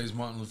because today's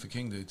Martin Luther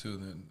King Day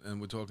too, and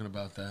we're talking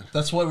about that.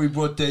 That's why we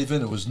brought Dave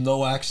in. It was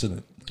no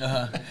accident.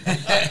 And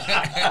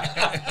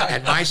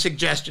my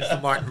suggestion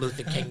for Martin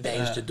Luther King Day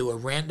is to do a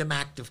random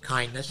act of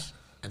kindness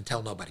and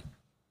tell nobody.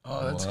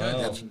 Oh, that's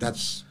good.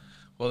 That's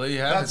well, there you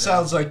have it. That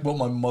sounds like what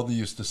my mother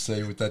used to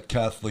say with that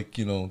Catholic,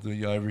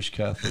 the Irish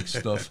Catholic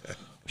stuff.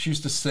 She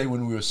used to say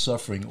when we were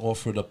suffering,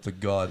 offer it up to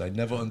God. I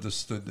never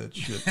understood that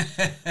shit.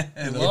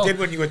 you did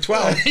when you were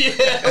 12.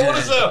 What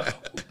is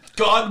that?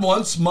 God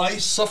wants my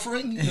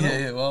suffering?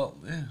 Yeah,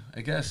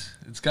 I guess.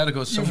 It's got to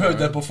go somewhere. You've heard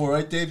that right? before,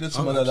 right, Dave? That's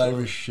some of that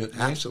Irish shit,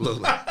 right?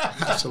 Absolutely.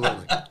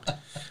 Absolutely.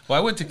 Well,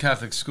 I went to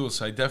Catholic school,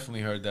 so I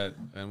definitely heard that.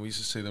 And we used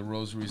to say the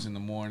rosaries in the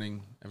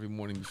morning, every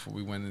morning before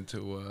we went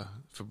into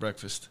for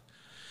breakfast.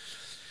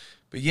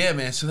 But yeah,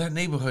 man, so that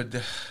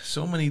neighborhood,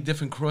 so many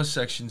different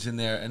cross-sections in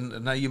there.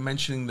 And now you're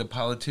mentioning the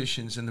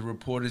politicians and the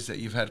reporters that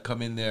you've had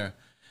come in there,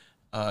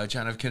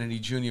 John F. Kennedy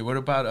Jr. What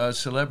about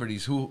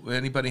celebrities?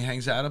 Anybody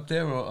hangs out up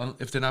there, or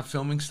if they're not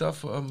filming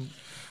stuff?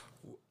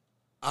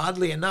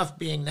 Oddly enough,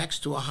 being next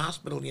to a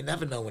hospital, you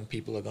never know when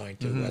people are going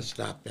to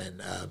stop in.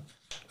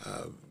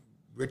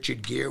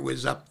 Richard Gere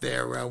was up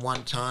there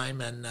one time,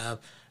 and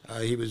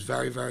he was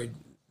very, very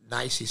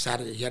nice. He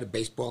had a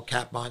baseball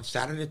cap on,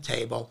 sat at a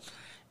table,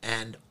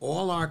 and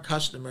all our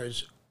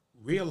customers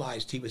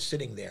realized he was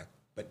sitting there,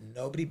 but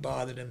nobody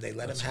bothered him. They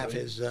let him have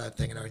his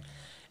thing and everything.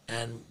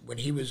 And when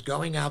he was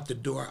going out the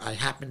door, I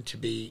happened to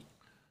be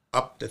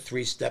up the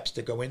 3 steps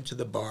to go into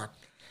the bar.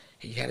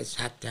 He had his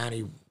hat down.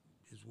 He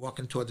was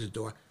walking towards the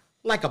door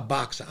like a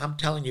boxer. I'm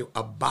telling you,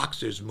 a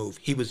boxer's move.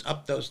 He was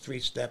up those 3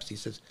 steps. He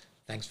says,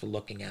 "Thanks for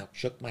looking out,"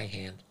 shook my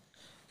hand,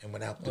 and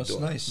went out the door. That's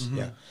nice. Mm-hmm.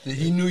 Yeah.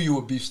 He knew you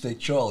were Beefsteak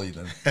Charlie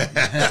then.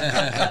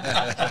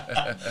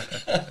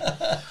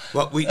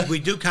 Well, we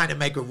do kind of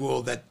make a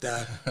rule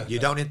that you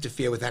don't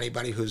interfere with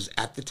anybody who's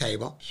at the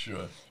table.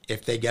 Sure.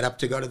 If they get up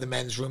to go to the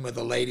men's room or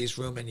the ladies'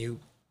 room and you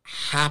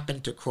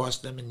happen to cross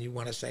them and you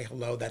want to say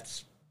hello,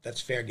 that's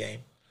fair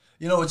game.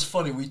 It's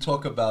funny. We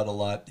talk about a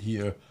lot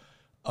here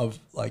of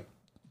like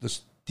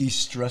this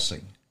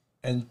de-stressing.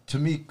 And to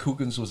me,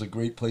 Coogan's was a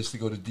great place to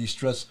go to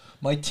de-stress.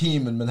 My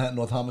team in Manhattan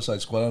North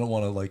Homicide Squad, I don't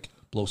want to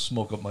blow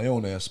smoke up my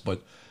own ass,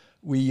 but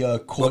we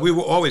caught... Well, we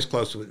were always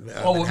close with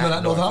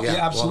Manhattan North Homicide,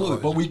 yeah, absolutely.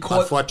 But we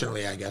caught...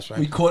 Unfortunately, I guess, right?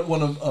 We caught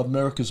one of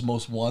America's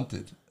most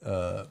wanted,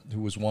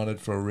 who was wanted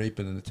for a rape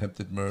and an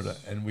attempted murder.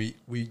 And we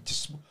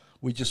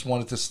just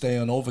wanted to stay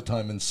on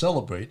overtime and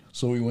celebrate,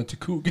 so we went to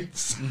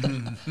Coogan's.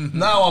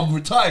 Now I'm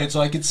retired, so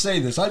I can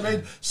say this. I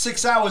made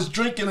 6 hours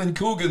drinking in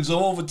Coogan's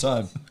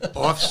overtime.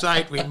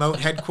 Off-site remote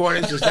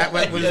headquarters, is that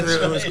what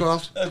it was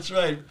called? That's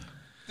right.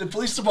 The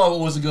police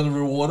department wasn't going to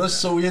reward us,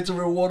 so we had to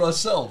reward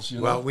ourselves.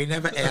 Well, we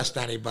never asked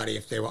anybody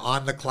if they were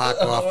on the clock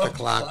or off the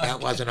clock.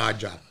 That wasn't our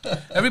job.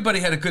 Everybody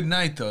had a good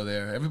night, though,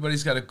 there.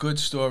 Everybody's got a good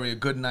story, a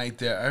good night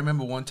there. I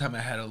remember one time I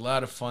had a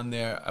lot of fun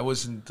there. I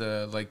wasn't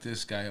like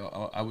this guy.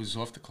 I was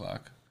off the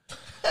clock.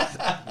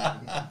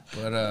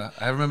 But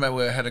I remember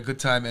I had a good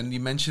time. And you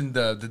mentioned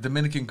the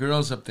Dominican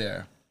girls up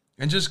there.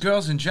 And just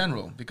girls in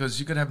general, because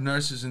you could have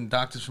nurses and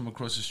doctors from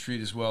across the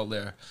street as well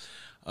there.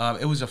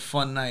 It was a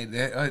fun night.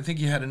 I think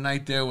you had a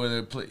night there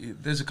where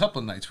there's a couple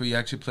of nights where you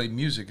actually play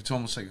music. It's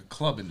almost like a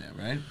club in there,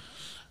 right?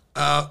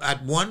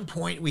 At one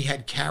point, we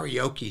had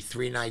karaoke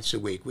 3 nights a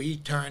week. We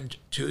turned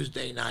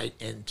Tuesday night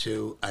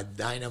into a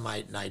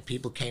dynamite night.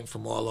 People came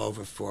from all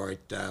over for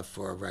it,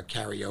 for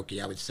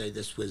karaoke. I would say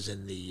this was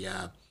in the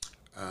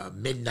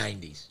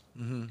mid-'90s.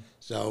 Mm-hmm.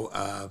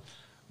 So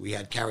we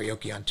had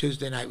karaoke on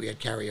Tuesday night. We had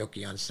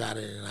karaoke on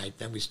Saturday night.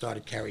 Then we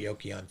started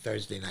karaoke on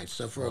Thursday night.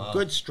 So for a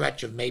good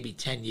stretch of maybe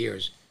 10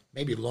 years,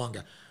 maybe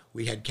longer,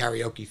 we had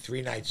karaoke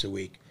 3 nights a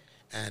week.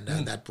 And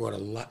that brought a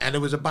lot. And it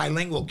was a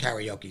bilingual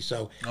karaoke.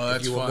 So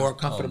if you were more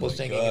comfortable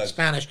singing in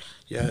Spanish,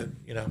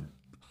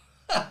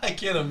 I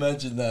can't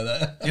imagine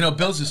that.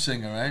 Bill's a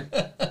singer, right?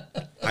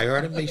 I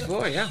heard him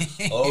before, yeah.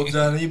 Oh,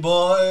 Danny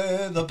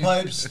boy, the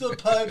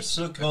pipes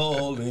are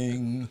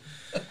calling.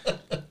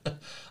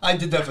 I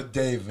did that for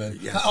Dave, man.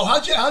 Yes.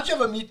 How'd you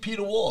ever meet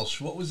Peter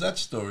Walsh? What was that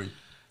story?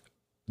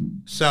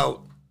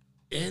 So,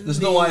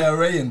 there's no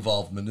IRA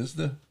involvement, is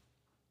there?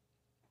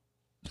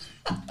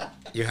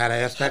 You had to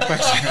ask that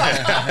question.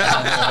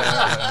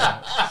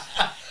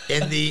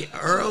 In the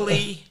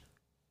early,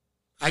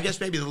 I guess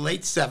maybe the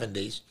late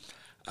 70s,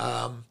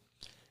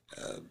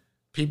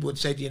 people would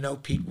say, "Do you know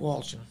Pete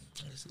Walsh?" And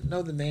I said,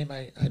 "Know the name?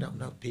 I don't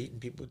know Pete."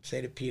 And people would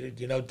say to Peter,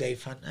 "Do you know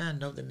Dave Hunt?"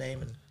 Know the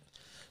name. And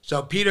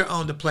so Peter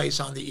owned a place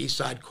on the east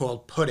side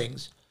called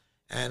Puddings,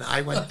 and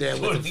I went there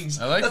with Puddings.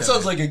 I like that that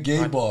sounds name. like a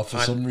gay bar for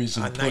some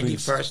reason. on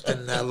Puddings. 91st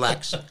and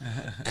Lex.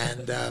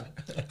 And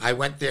I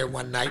went there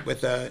one night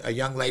with a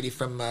young lady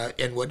from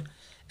Inwood,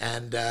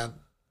 and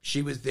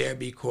she was there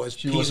because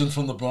She wasn't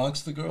from the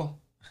Bronx, the girl?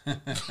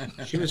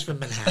 She was from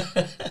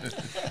Manhattan.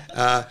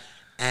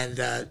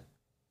 And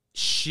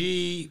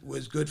she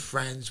was good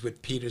friends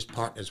with Peter's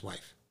partner's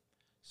wife.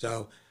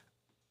 So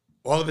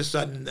all of a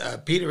sudden,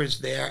 Peter is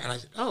there, and I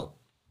said, "Oh,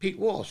 Pete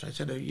Walsh." I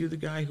said, "Are you the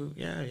guy who..."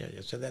 Yeah.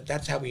 So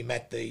that's how we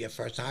met the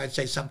first time. I'd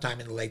say sometime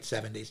in the late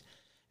 70s.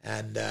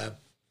 And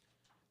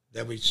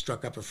then we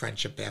struck up a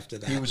friendship after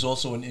that. He was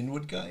also an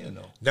Inwood guy, or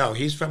no? No,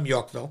 he's from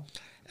Yorkville.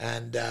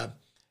 And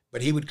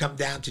but he would come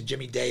down to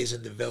Jimmy Day's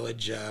in the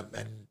Village,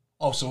 and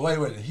Oh, so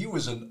wait. He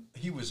was a,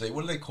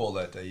 what do they call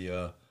that?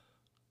 A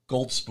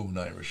Gold Spoon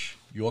Irish,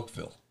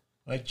 Yorkville.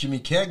 Right? Jimmy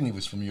Cagney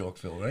was from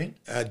Yorkville, right?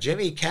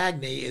 Jimmy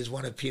Cagney is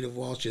one of Peter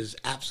Walsh's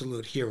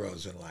absolute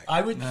heroes in life.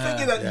 I would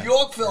figure that yeah.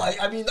 Yorkville,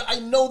 I mean, I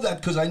know that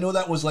because I know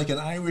that was like an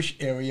Irish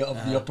area of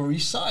the Upper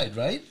East Side,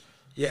 right?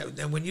 Yeah,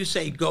 and when you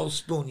say Gold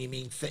Spoon, you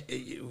mean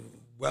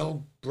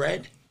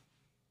well-bred?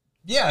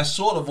 Yeah,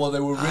 sort of. Well, they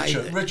were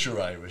richer, I-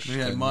 richer Irish. They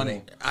had than,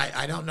 money.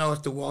 I don't know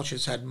if the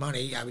Walshes had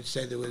money. I would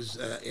say there was,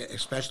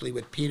 especially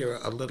with Peter,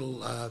 a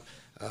little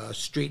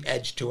street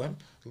edge to him,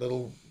 a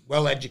little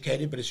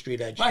well-educated, but a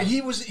street edge. Right,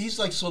 he's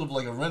like sort of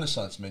like a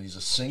Renaissance man. He's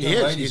a singer, He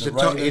is. right? He's a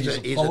writer, he's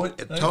a poet.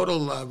 a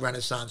total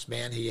Renaissance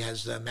man. He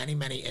has many,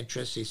 many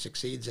interests. He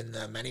succeeds in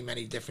many,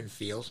 many different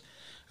fields.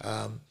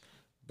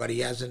 But he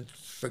hasn't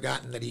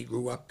forgotten that he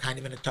grew up kind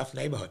of in a tough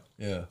neighborhood.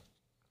 Yeah,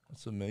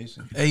 that's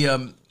amazing. Hey,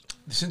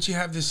 since you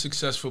have this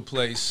successful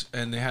place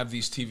and they have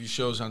these TV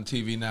shows on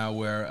TV now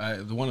where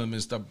one of them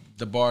is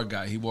the bar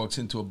guy. He walks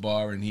into a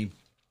bar and he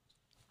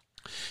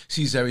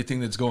sees everything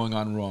that's going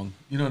on wrong.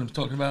 You know what I'm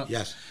talking about?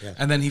 Yes.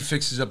 And then he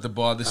fixes up the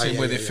bar the same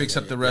way they fix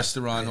up the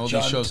restaurant, all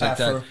these shows like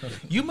that.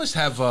 You must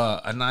have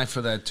an eye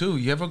for that too.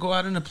 You ever go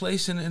out in a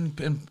place and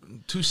in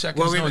 2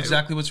 seconds know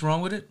exactly what's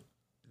wrong with it?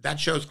 That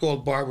show's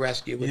called Bar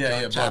Rescue with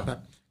John Tapper. Bar.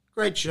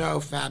 Great show,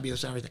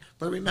 fabulous, everything.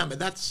 But remember,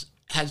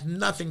 has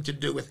nothing to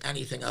do with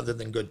anything other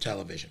than good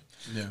television.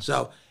 Yeah.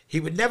 So he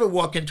would never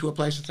walk into a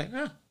place and say,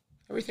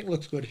 everything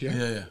looks good here.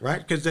 Yeah. Right?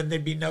 Because then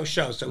there'd be no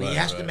show. So he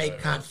has to make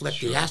conflict.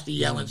 Sure. He has to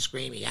yell and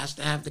scream. He has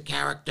to have the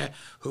character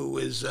who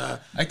is... I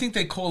think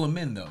they call him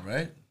in though,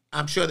 right?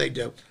 I'm sure they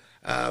do.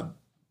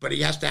 But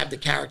he has to have the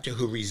character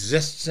who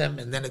resists him,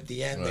 and then at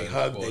the end they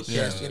hug, they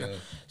kiss, Yeah.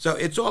 So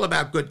it's all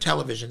about good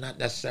television, not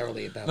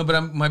necessarily about... No,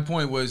 but my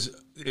point was,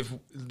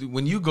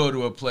 when you go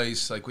to a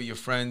place like with your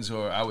friends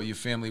or out with your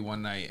family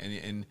one night,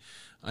 and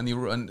on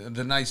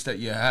the nights that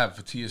you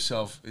have to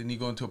yourself, and you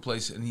go into a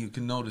place and you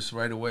can notice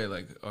right away,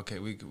 like, okay,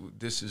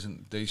 they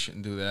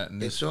shouldn't do that,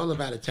 and this. It's all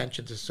about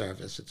attention to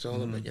service. It's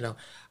all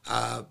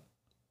about,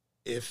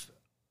 if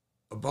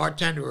a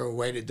bartender or a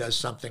waiter does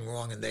something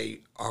wrong and they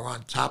are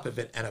on top of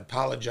it and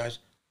apologize,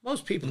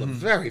 most people are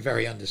very,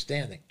 very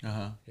understanding.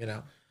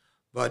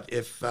 But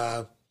if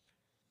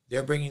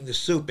they're bringing the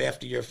soup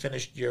after you're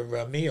finished your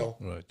meal,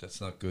 Right, that's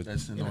not good.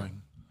 That's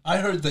annoying. I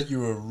heard that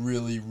you're a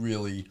really,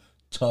 really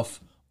tough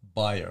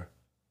buyer,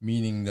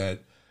 meaning that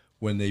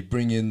when they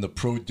bring in the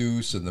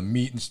produce and the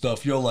meat and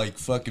stuff, you're like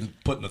fucking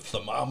putting the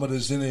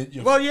thermometers in it.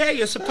 well, yeah,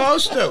 you're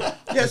supposed to.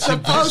 You're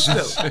supposed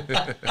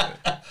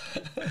to.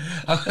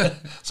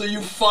 So you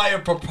fire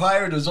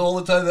proprietors all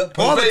the time. That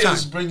All the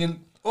purveyors time. bring in.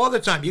 All the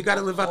time. You got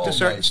to live up Oh, to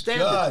certain my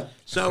standards. God.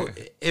 So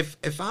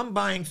if I'm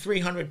buying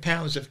 300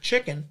 pounds of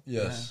chicken,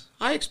 Yes.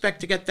 I expect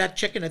to get that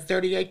chicken at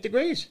 38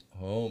 degrees.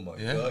 Oh my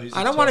Yeah. God. he's a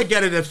I don't want to tough-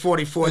 get it at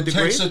 44 It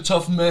degrees. takes a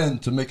tough man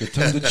to make a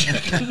tender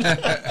chicken.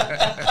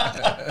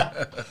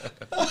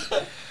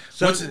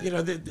 So,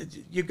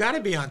 you got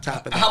to be on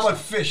top of that. How about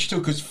fish too?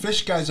 Because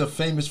fish guys are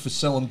famous for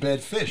selling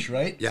bad fish,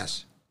 right?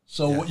 Yes.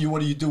 So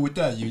what do you do with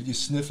that? You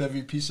sniff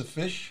every piece of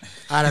fish?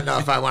 I don't know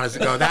if I want us to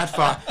go that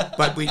far,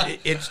 but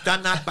it's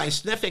done not by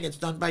sniffing; it's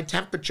done by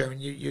temperature, and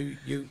you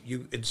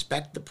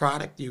inspect the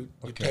product, you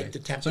take the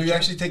temperature. So you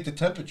actually take the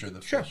temperature of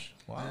the Sure. fish.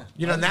 Wow. now I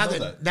didn't know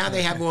that. now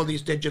they have all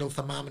these digital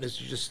thermometers.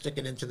 You just stick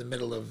it into the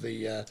middle of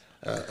the.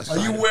 Are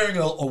you wearing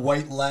a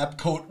white lab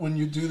coat when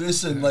you do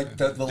this, and like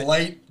the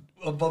light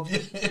above you?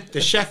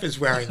 The chef is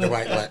wearing the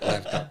white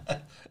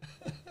laptop.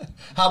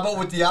 How about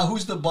with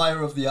who's the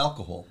buyer of the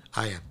alcohol?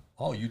 I am.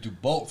 Oh, you do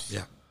both.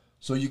 Yeah.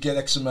 So you get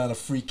X amount of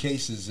free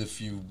cases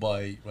if you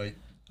buy, right?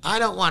 I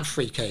don't want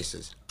free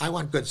cases. I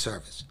want good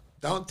service.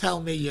 Don't tell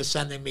me you're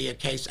sending me a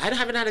case. I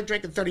haven't had a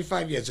drink in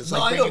 35 years. It's No,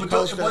 like I know, bringing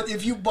but Costa-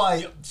 if you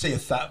buy, say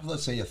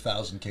let's say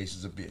 1,000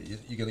 cases of beer,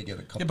 you're gonna get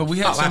a couple. Yeah, but we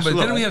had somebody.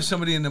 absolutely. Didn't we have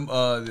somebody in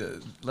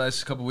the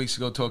last couple of weeks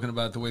ago talking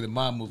about the way the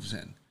mob moves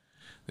in?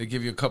 They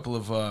give you a couple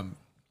of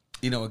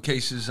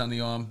cases on the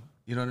arm,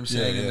 You know what I'm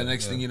saying? Yeah, and the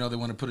next yeah. thing you know, they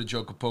want to put a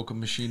Joker poker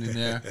machine in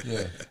there.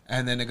 Yeah.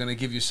 And then they're going to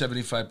give you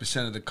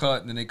 75% of the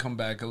cut, and then they come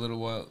back a little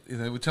while.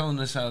 They were telling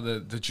us how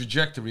the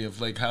trajectory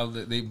of like how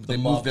they move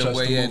mob their tries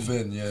way to in. move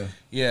in, yeah.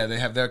 Yeah, they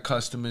have their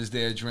customers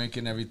there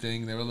drinking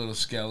everything. They're a little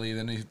skelly.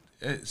 Then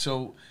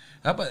so,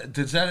 how about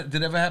did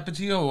it ever happen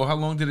to you, or how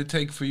long did it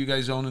take for you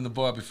guys owning the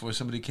bar before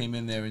somebody came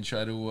in there and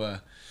tried to,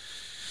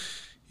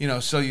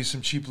 sell you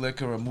some cheap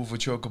liquor or move a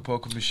Joker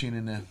poker machine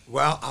in there?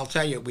 Well, I'll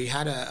tell you, we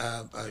had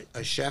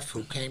a chef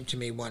who came to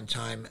me one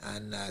time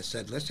and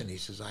said, listen, he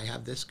says, I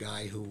have this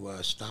guy who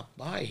stopped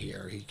by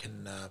here. He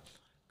can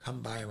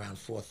come by around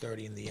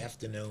 4:30 in the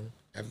afternoon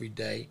every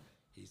day.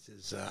 He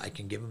says, I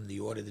can give him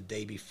the order the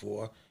day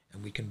before,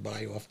 and we can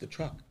buy off the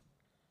truck.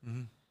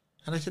 Mm-hmm.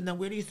 And I said, now,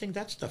 where do you think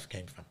that stuff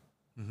came from?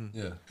 Mm-hmm.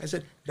 Yeah. I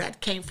said,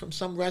 that came from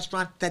some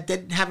restaurant that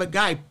didn't have a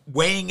guy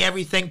weighing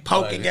everything,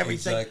 poking Right,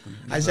 everything. exactly,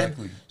 I said,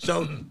 exactly.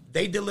 so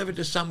they delivered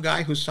to some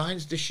guy who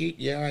signs the sheet.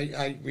 Yeah,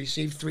 I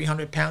received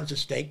 300 pounds of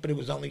steak, but it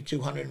was only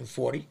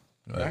 240.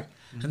 Right?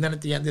 Mm-hmm. And then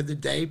at the end of the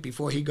day,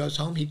 before he goes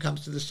home, he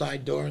comes to the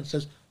side door and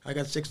says, I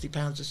got 60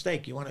 pounds of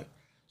steak. You want it?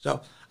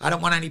 So I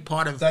don't want any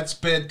part of That's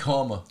bad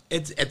karma.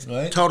 It's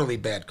right? totally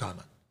bad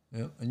karma.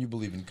 Yeah, and you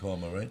believe in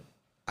karma, right?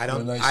 I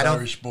don't. You're a nice I don't.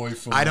 Irish boy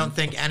from. I don't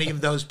think any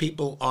of those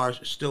people are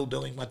still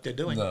doing what they're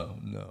doing.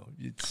 No.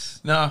 It's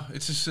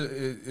just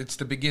it's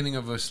the beginning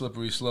of a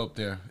slippery slope.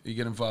 There, you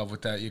get involved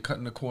with that. You're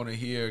cutting the corner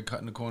here,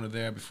 cutting the corner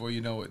there. Before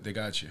you know it, they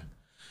got you.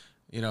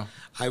 You know.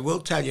 I will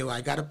tell you,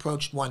 I got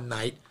approached one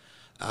night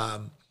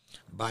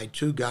by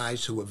two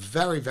guys who were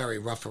very, very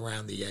rough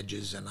around the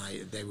edges, and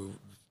they were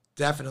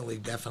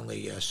definitely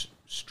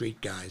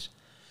street guys,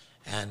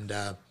 and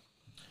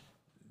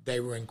they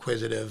were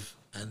inquisitive,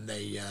 and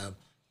they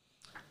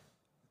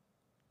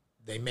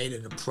made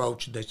an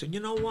approach, and they said, you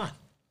know what?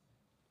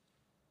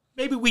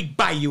 Maybe we'd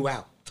buy you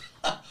out.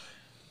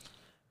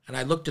 And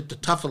I looked at the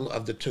tougher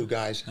of the two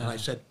guys, and I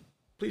said,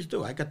 please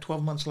do. I got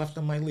 12 months left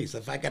on my lease.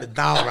 If I got $1,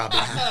 I'll be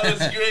happy.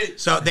 That's great.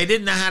 So they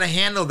didn't know how to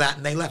handle that,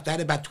 and they left. I had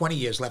about 20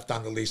 years left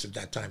on the lease at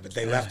that time, but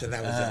they left, and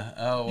that was it.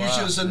 Oh, wow. You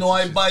should have said, no,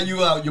 I buy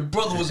you out. Your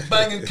brother was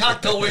banging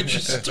cocktail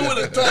waitresses 2 at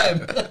a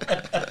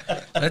time.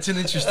 That's an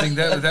interesting.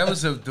 That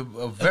was a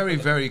very,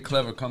 very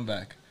clever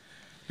comeback.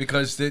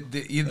 Because they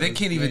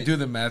can't even do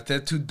the math. They're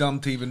too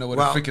dumb to even know what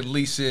a freaking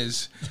lease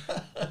is.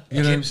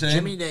 You know what I'm saying?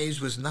 Jimmy Days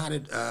was not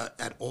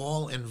at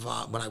all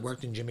involved. When I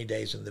worked in Jimmy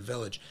Days in the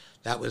Village,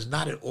 that was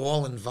not at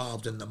all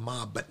involved in the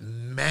mob. But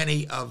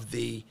many of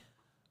the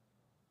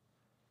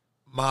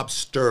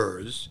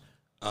mobsters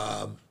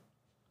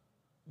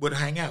would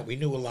hang out. We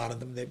knew a lot of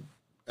them.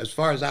 As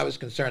far as I was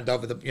concerned,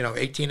 over the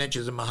 18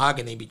 inches of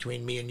mahogany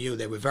between me and you,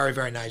 they were very,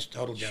 very nice,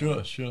 total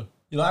gentlemen. Sure.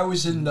 I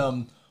was in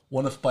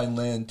One If by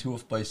Land, Two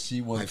If by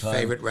Sea one time. My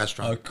favorite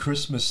restaurant. A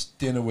Christmas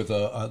dinner with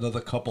another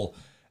couple.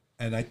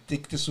 And I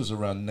think this was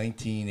around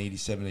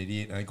 1987,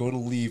 88. And I go to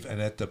leave,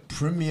 and at the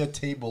premier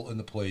table in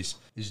the place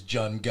is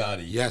John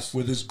Gotti. Yes.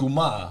 With his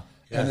guma.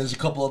 Yes. And there's a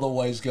couple other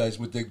wise guys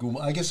with their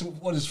guma. I guess,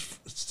 what is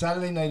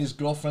Saturday night is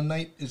girlfriend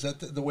night? Is that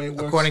the way it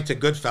works? According to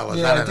Goodfellas.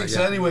 Yeah, I don't think know,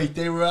 so. Anyway,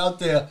 they were out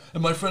there,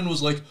 and my friend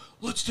was like,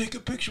 let's take a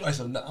picture. I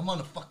said, no, I'm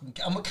a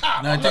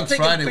cop. No, I I'm think not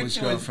taking a Friday was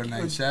picture with- girlfriend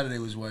night. with- Saturday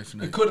was wife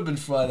night. It could have been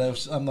Friday.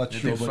 I'm not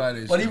sure. think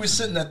Friday's But he girlfriend was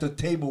sitting at the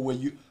table where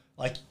you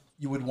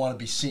would want to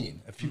be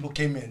seen. If people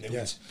came in,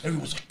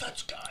 everyone was like,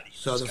 that's Gotti.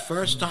 So the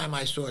first time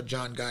I saw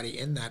John Gotti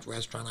in that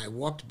restaurant, I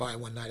walked by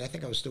one night. I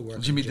think I was still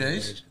working. Jimmy at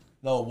Days?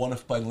 No, One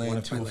If by One Land,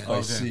 If by Two If Land. by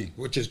Okay. Sea.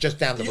 which is just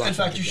down the block. In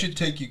from fact, you Jimmy should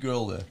take your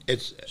girl there.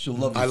 Days. She'll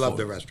love you I for love it.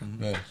 the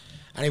restaurant. Yeah.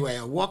 Anyway,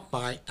 I walk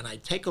by and I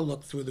take a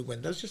look through the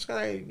windows. Just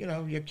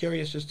you're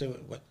curious as to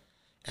what.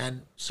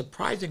 And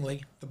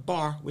surprisingly, the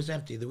bar was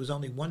empty. There was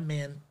only one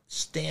man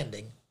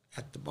standing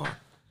at the bar.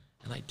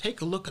 And I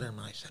take a look at him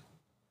and I said,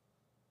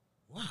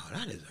 wow,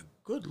 that is a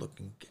good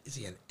looking. Is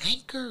he an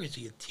anchor? Is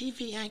he a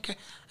TV anchor?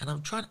 And I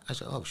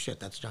said, oh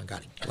shit, that's John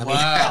Gotti.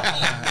 Wow.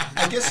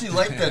 I guess he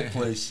liked that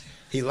place.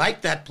 He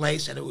liked that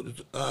place, and it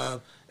was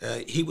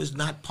he was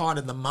not part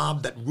of the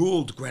mob that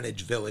ruled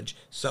Greenwich Village,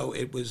 so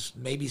it was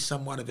maybe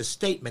somewhat of a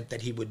statement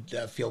that he would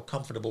feel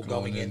comfortable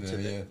going into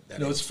there, that.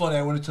 You know, it's funny.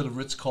 I went into the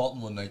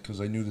Ritz-Carlton one night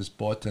because I knew this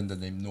bartender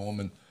named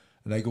Norman,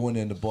 and I go in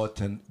there and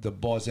the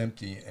bar's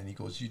empty, and he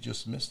goes, you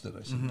just missed it.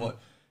 I said, what?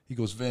 He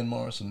goes, Van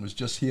Morrison was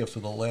just here for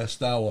the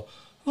last hour.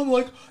 I'm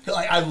like,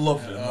 I love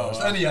Van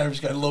Morrison. Any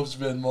Irish guy loves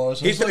Van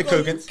Morrison. He's been like, to are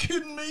you Coogan's.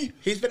 kidding me?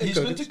 He's been to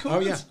to Coogan's. Oh,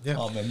 yeah, Coogan's? yeah.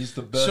 Oh, man, he's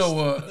the best.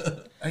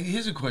 So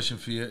here's a question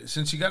for you.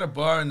 Since you got a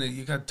bar and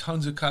you got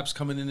tons of cops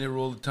coming in there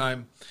all the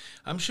time,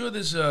 I'm sure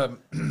there's a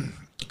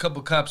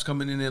couple cops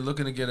coming in there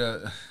looking to get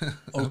a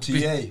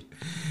OTA.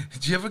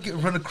 Did you ever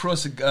run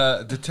across a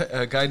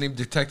guy named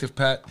Detective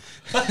Pat?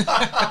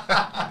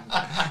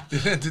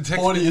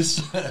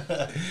 Porteous.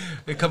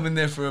 They come in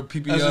there for a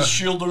PBR. Has a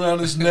shield around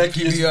his neck.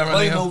 He's PBR on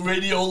playing the the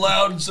radio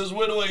loud and says,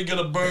 where do I get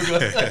a burger?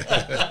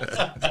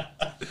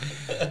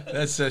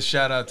 That's a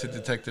shout out to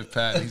Detective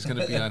Pat. He's going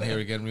to be on here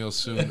again real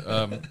soon.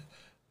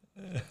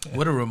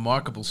 What a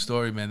remarkable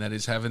story, man! That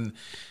is having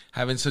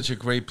such a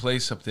great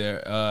place up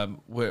there.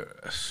 Where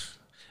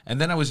And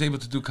then I was able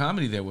to do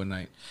comedy there one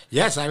night.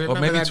 Yes, I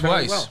remember maybe that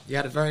twice. very well. You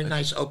had a very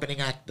nice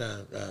opening act.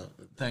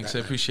 Thanks, I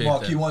appreciate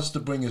Mark, that. he wants to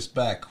bring us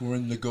back. We're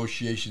in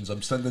negotiations.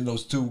 I'm sending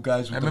those two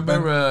guys with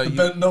remember,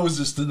 bent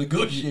noses to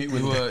negotiate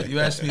with you. You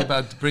asked me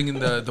about bringing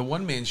the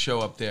one-man show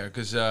up there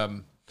because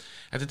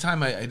at the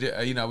time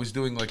I was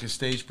doing like a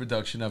stage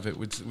production of it,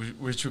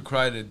 which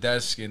required a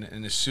desk and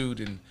a suit,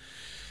 and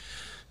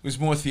it was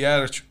more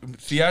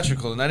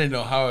theatrical, and I didn't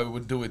know how I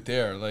would do it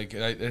there. Like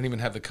I didn't even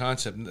have the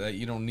concept that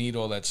you don't need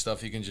all that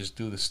stuff; you can just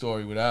do the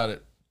story without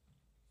it.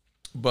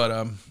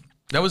 But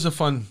that was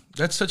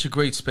that's such a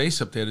great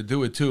space up there to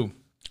do it too.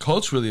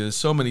 Culturally, there's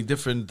so many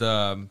different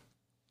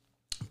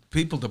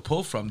people to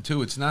pull from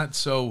too. It's not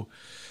so,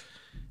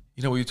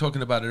 we were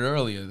talking about it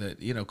earlier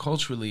that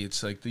culturally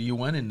it's like the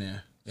UN in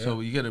there. Yeah.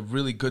 So you get a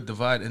really good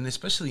divide, and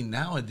especially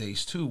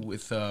nowadays too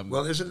with.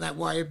 Well, isn't that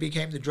why it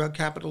became the drug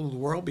capital of the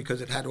world?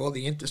 Because it had all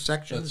the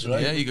intersections. That's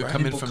right. Yeah, you could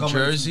come in from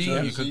Jersey.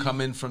 You could come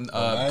in from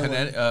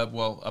Connecticut.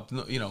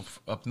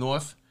 Up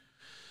north.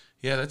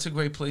 Yeah, that's a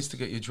great place to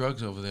get your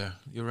drugs over there.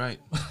 You're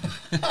right.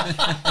 And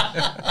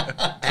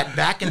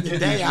back in the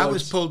day, I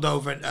was pulled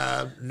over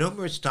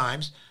numerous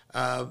times.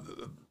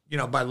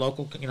 By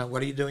local,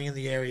 what are you doing in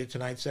the area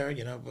tonight, sir?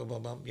 Blah, blah,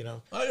 blah,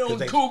 I own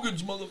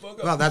Coogan's,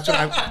 motherfucker. Well, that's what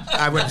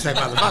I wouldn't say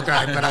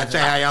motherfucker, but I'd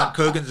say I own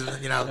Coogan's,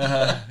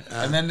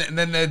 and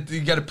then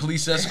you got a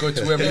police escort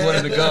to wherever you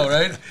wanted to go,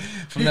 right?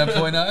 From that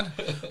point on?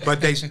 But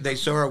they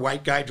saw a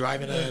white guy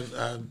driving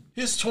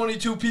his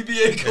 22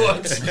 PBA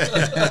cards.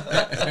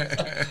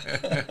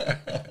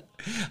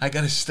 I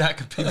got a stack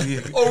of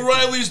PBA.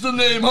 O'Reilly's the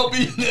name. I'll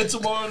be in there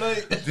tomorrow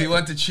night. Do you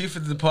want the chief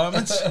of the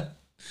departments?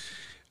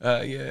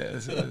 Yeah,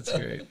 that's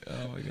great.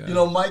 Oh my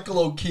God! Michael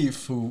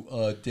O'Keefe, who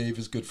Dave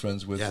is good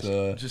friends with, yes.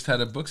 Just had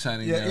a book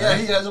signing. Yeah, there, yeah,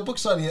 right? he has a book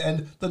signing,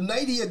 and the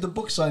night he had the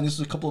book signing, this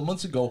was a couple of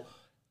months ago,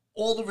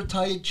 all the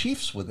retired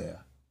chiefs were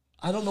there.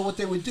 I don't know what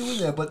they were doing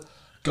there, but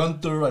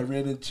Gunther, I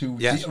ran into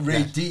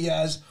Ray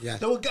Diaz. Yes.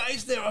 There were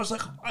guys there. I was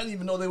like, I didn't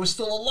even know they were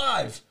still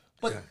alive.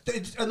 But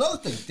another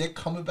thing, they're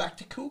coming back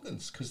to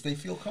Coogan's because they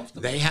feel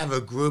comfortable. They have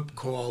a group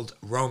called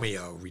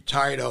Romeo,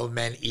 Retired Old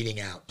Men Eating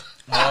Out.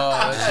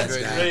 Oh, that's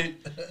great.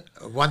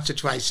 Once or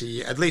twice a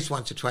year, at least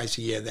once or twice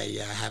a year, they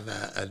have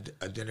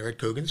a dinner at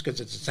Coogan's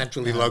because it's a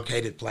centrally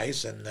located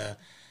place, and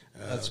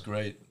that's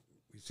great.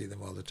 We see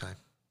them all the time.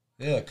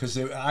 Yeah, because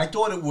I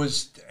thought it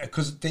was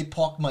because they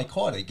parked my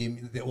car. They gave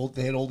me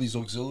they had all these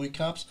auxiliary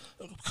cops.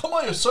 Come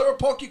on, sir,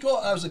 park your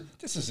car. I was like,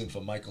 this isn't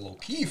for Michael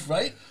O'Keefe,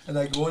 right? And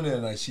I go in there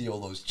and I see all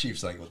those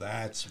chiefs. I go,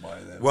 that's why.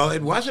 Well,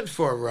 it wasn't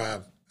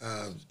for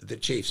the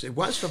chiefs. It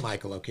was for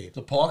Michael O'Keefe.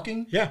 The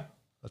parking? Yeah,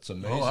 that's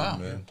amazing,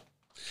 man.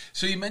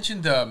 So you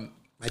mentioned. I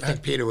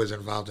think Peter was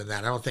involved in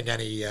that. I don't think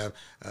any a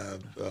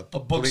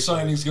book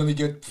signing is going to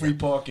get free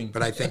parking.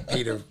 But I think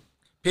Peter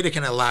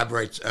can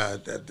elaborate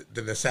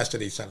the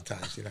necessity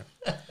sometimes,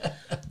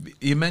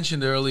 You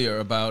mentioned earlier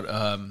about,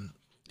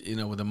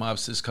 with the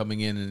mobsters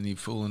coming in and you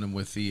fooling them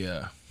with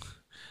the,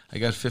 I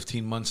got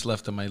 15 months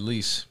left on my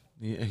lease.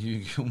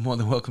 You're more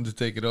than welcome to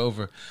take it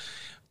over.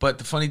 But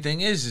the funny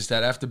thing is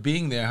that after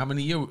being there, how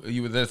many years?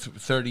 You were there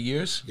 30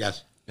 years?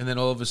 Yes. And then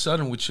all of a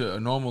sudden, which a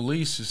normal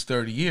lease is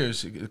 30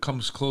 years, it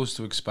comes close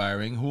to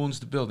expiring. Who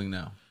owns the building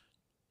now?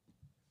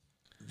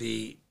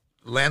 The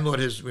landlord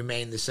has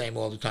remained the same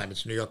all the time.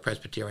 It's New York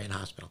Presbyterian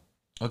Hospital.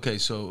 Okay,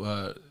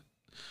 so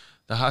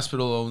the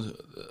hospital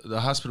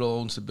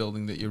owns the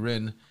building that you're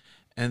in,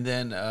 and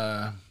then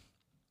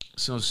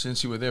so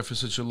since you were there for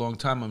such a long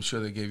time, I'm sure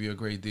they gave you a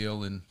great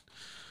deal. And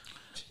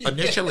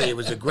initially, it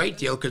was a great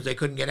deal because they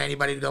couldn't get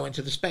anybody to go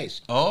into the space.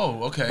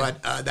 Oh, okay.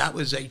 But that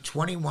was a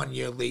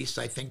 21-year lease.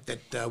 I think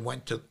that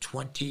went to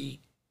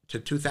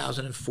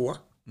 2004.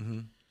 Mm-hmm.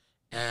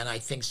 And I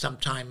think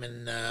sometime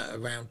in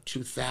around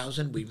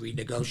 2000, we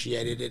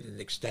renegotiated it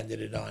and extended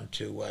it on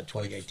to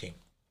 2018.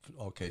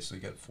 Okay, so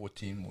you got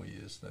 14 more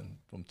years then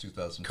from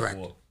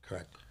 2004.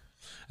 Correct.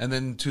 And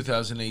then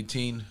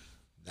 2018.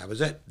 That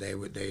was it. They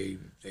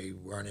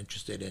weren't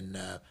interested in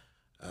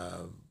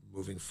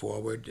moving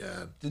forward.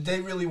 Did they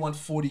really want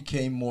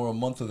 $40K more a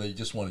month, or they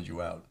just wanted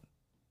you out?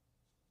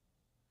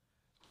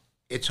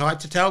 It's hard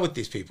to tell with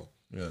these people.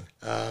 Yeah.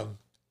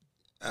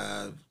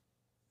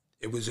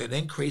 It was an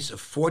increase of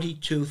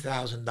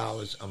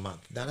 $42,000 a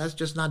month. Now, that's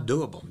just not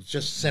doable. It's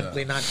just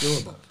simply not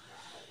doable.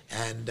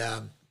 And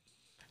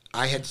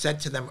I had said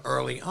to them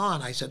early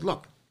on, I said,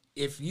 look,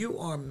 if you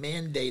are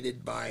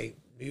mandated by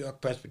New York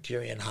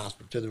Presbyterian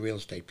Hospital, to the real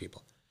estate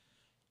people,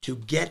 to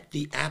get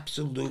the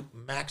absolute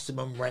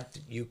maximum rent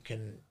that you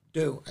can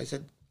do, I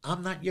said,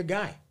 I'm not your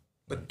guy.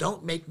 But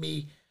don't make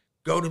me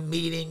go to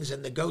meetings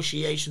and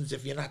negotiations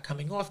if you're not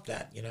coming off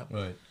that,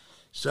 Right.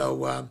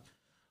 So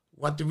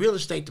what the real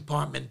estate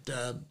department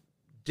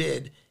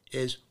did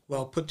is,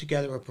 put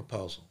together a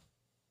proposal.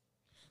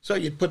 So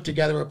you'd put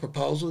together a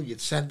proposal,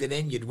 you'd send it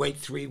in, you'd wait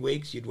 3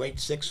 weeks, you'd wait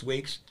 6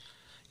 weeks.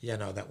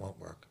 That won't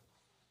work.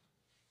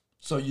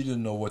 So you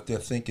didn't know what they're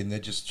thinking. They're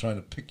just trying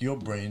to pick your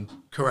brain.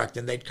 Correct.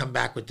 And they'd come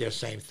back with their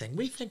same thing.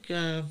 We think,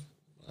 an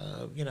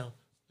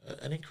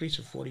increase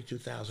of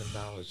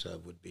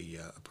 $42,000 would be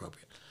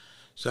appropriate.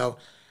 So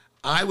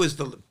I was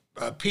the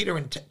Peter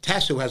and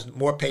Tess, who has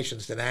more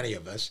patience than any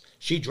of us.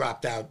 She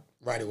dropped out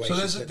right away. So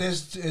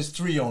there's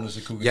 3 owners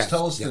of Coogan's. Yes,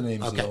 Tell us yeah, the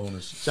names okay. of the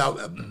owners.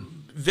 So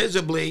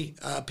visibly,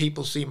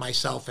 people see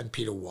myself and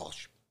Peter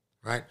Walsh,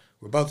 right?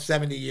 We're both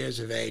 70 years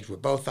of age. We're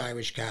both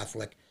Irish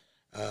Catholic.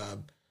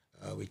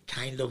 We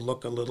kind of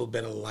look a little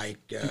bit alike.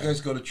 Do you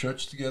guys go to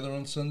church together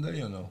on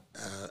Sunday or no?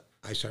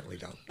 I certainly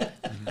don't.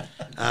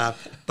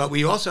 But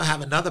we also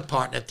have another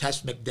partner,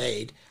 Tess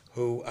McDade,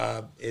 who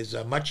is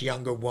a much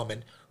younger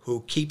woman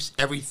who keeps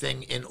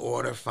everything in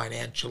order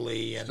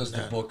financially and Does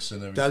the books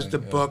and everything. does the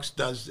yeah. books.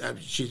 Does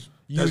she's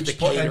Huge does the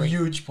part, catering.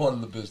 huge part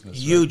of the business. right?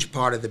 Huge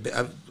part of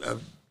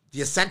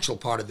the essential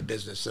part of the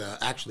business.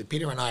 Actually,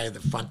 Peter and I are the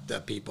front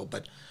people,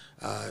 but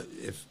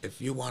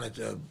if you wanted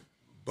to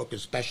book a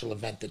special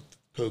event at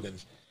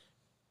Coogan's,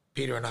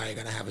 Peter and I are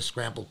going to have a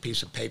scrambled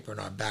piece of paper in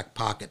our back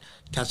pocket.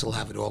 Tess will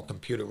have it all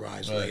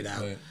computerized, laid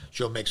out. Right.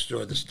 She'll make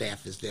sure the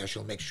staff is there.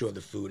 She'll make sure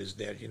the food is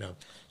there. You know,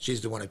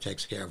 she's the one who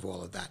takes care of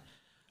all of that.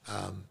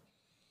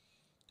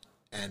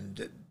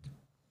 And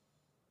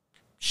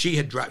she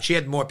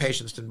had more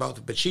patience than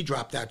both, but she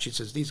dropped out. She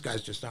says, these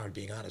guys just aren't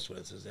being honest with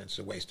us. It's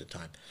a waste of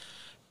time.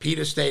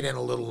 Peter stayed in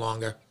a little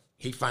longer.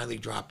 He finally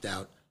dropped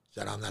out.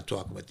 Said, I'm not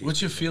talking with these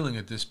What's your people." feeling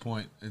at this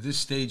point, at this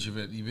stage of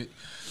it?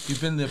 You've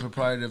been the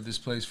proprietor of this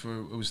place for,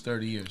 it was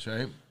 30 years,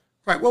 right?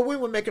 Right. Well, we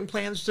were making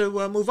plans to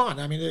move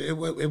on. I mean,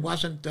 it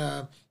wasn't.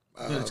 Yeah,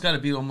 it's got to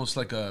be almost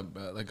like a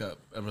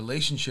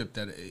relationship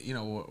that, you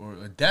know, or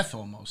a death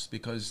almost,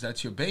 because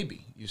that's your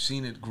baby. You've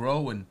seen it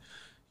grow, and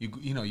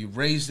you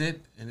raised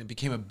it, and it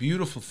became a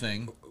beautiful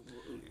thing.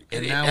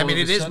 And now I mean, all of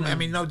it a is. sudden- I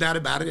mean, no doubt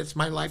about it. It's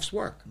my life's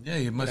work. Yeah,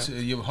 you must. know,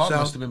 Your heart so-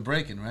 must have been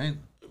breaking, right?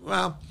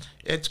 Well,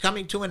 it's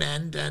coming to an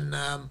end, and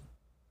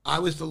I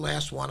was the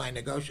last one.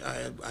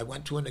 I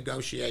went to a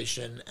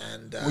negotiation,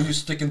 and Were you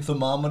sticking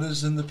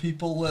thermometers in the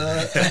people?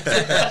 Well,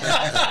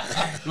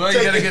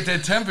 you got to get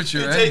that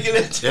temperature, right?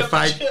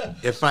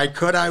 if I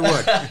could, I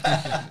would.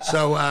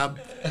 So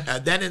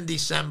then in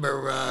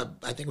December,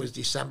 I think it was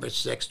December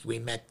 6th, we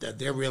met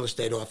their real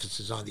estate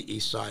offices on the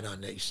east side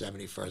on the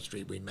 71st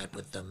Street. We met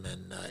with them,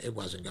 and it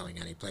wasn't going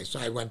anyplace. So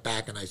I went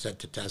back and I said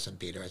to Tess and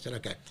Peter, I said,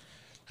 okay,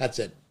 that's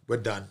it. We're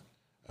done.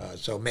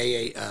 So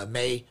May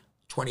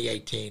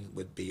 2018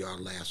 would be our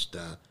last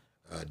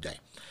day.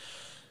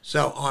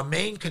 So our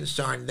main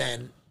concern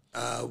then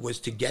was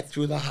to get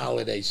through the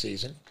holiday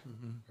season,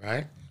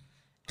 right?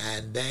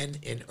 And then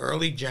in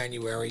early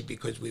January,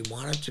 because we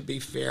wanted to be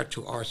fair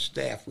to our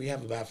staff, we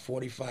have about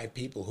 45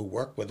 people who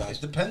work with us.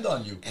 Depend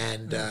on you.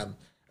 And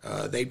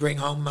they bring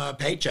home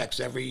paychecks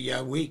every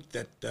week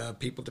that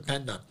people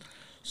depend on.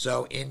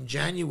 So in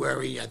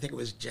January, I think it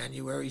was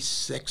January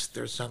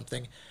 6th or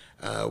something,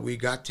 we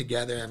got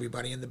together,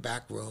 everybody in the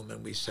back room,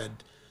 and we said,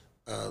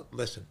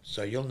 listen,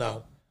 so you'll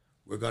know,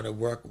 we're going to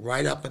work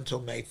right up until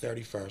May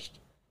 31st,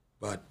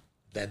 but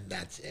then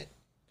that's it.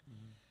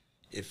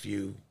 If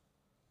you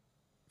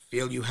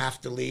feel you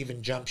have to leave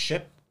and jump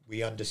ship,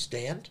 we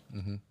understand.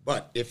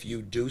 But if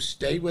you do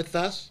stay with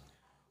us,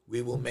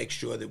 we will make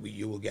sure that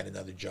you will get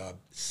another job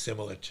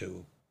similar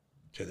to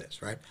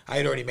this, right? I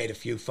had already made a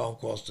few phone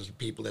calls to some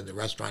people in the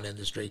restaurant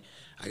industry.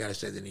 I got to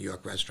say the New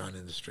York restaurant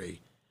industry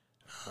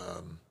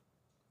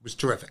was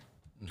terrific,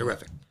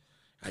 terrific.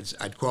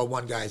 I'd call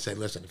one guy and say,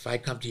 listen, if I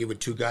come to you with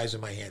 2 guys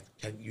in my hand,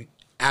 can you?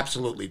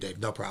 Absolutely, Dave,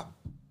 no problem.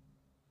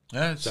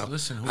 Yeah, So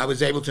listen, I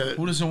was able to.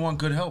 who doesn't want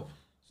good help?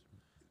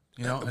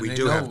 You know, and We they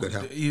do know have good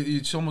help.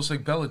 It's almost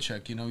like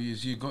Belichick. You know,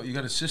 you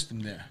got a system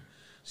there.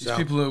 These So-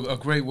 people are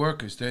great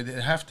workers. They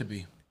have to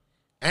be.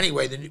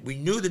 Anyway, we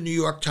knew the New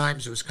York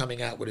Times was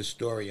coming out with a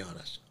story on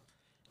us,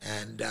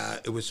 and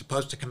it was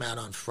supposed to come out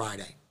on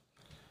Friday.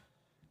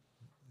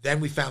 Then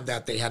we found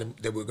out they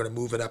were going to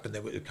move it up, and they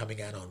were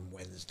coming out on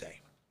Wednesday.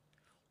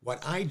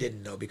 What I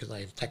didn't know, because I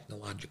am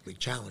technologically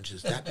challenged,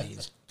 is that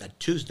means that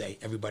Tuesday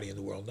everybody in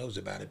the world knows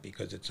about it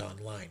because it's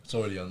online. It's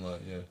already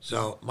online, yeah.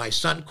 So my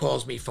son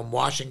calls me from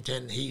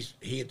Washington.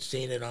 He had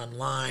seen it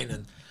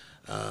online,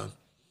 and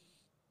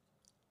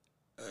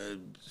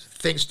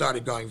things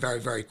started going very,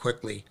 very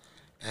quickly.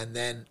 And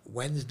then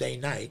Wednesday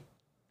night,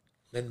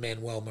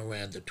 Lin-Manuel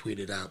Miranda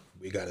tweeted out,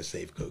 "We got to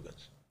save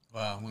Coogan's."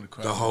 Wow, I'm gonna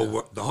cry. The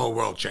whole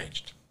world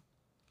changed.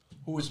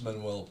 Who is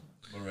Manuel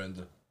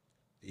Miranda?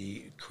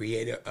 The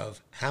creator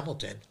of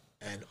Hamilton,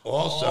 and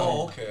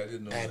also, okay, I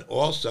didn't know and that.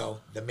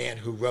 also the man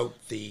who wrote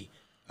the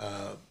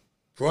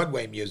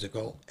Broadway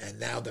musical, and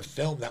now the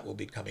film that will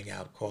be coming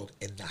out called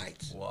In the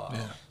Heights. Wow.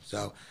 Yeah.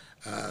 So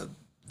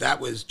that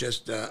was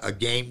just a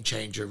game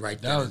changer right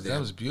there. That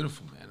was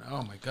beautiful, man.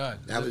 Oh my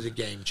God. That was a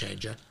game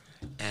changer.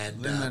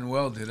 And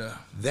Lin-Manuel did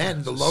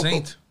then the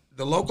saint.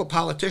 local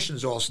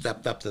politicians all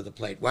stepped up to the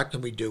plate. What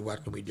can we do?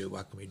 What can we do?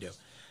 What can we do?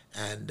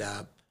 And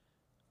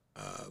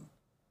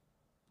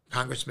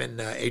Congressman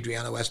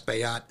Adriano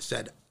Espaillat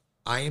said,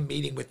 I am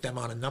meeting with them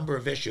on a number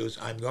of issues.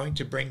 I'm going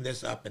to bring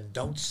this up, and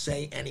don't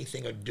say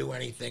anything or do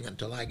anything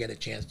until I get a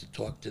chance to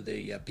talk to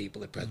the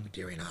people at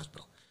Presbyterian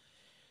Hospital.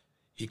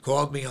 He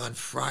called me on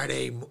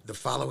Friday, the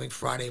following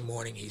Friday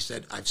morning. He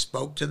said, I've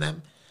spoke to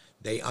them.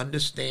 They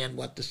understand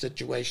what the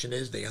situation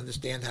is. They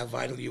understand how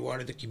vital you are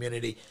to the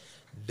community.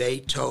 They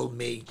told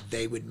me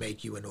they would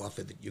make you an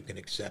offer that you can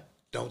accept.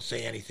 Don't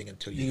say anything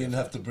until you. You didn't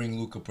have to bring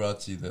Luca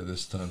Brazzi there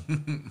this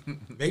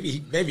time.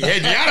 Maybe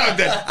Adriano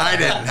did. I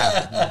didn't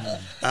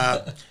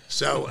have.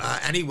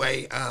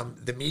 Anyway,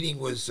 the meeting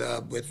was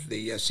with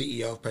the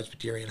CEO of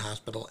Presbyterian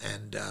Hospital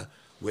and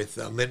with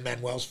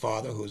Lin-Manuel's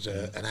father, who's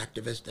an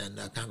activist, and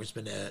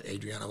Congressman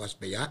Adriano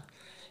Espaillat.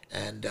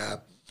 And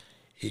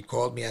he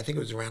called me, I think it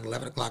was around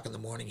 11 o'clock in the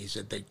morning. He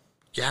said they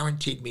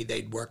guaranteed me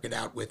they'd work it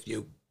out with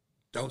you.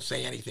 Don't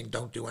say anything,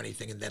 don't do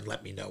anything, and then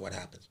let me know what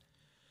happens.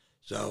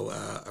 So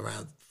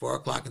around 4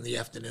 o'clock in the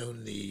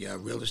afternoon, the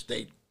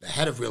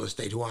head of real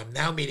estate, who I'm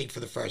now meeting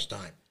for the first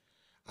time,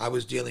 I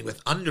was dealing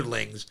with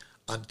underlings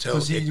until...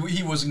 Because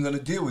he wasn't going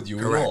to deal with you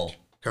at all.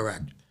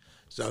 Correct.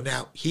 So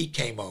now he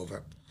came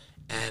over,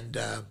 and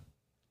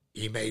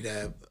he made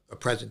a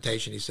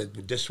presentation. He said,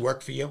 would this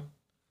work for you?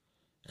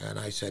 And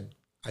I said,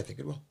 I think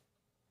it will.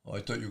 Oh,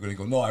 I thought you were going to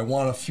go, no, I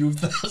want a few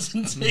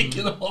thousand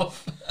taken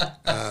off.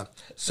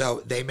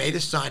 So they made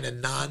us sign a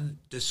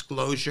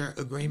non-disclosure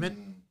agreement.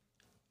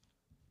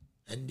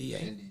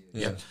 NDA.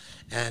 Yeah.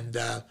 And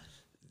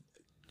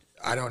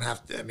I don't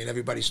have to,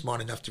 everybody's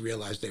smart enough to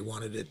realize they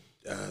wanted it,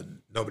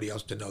 nobody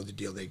else to know the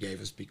deal they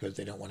gave us because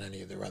they don't want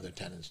any of their other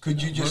tenants to Could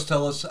know. you just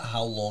tell us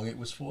how long it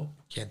was for?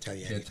 Can't tell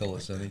you anything. Can't tell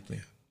us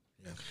anything.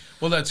 Yeah.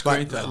 Well, that's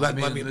great. But Though. let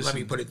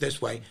me put it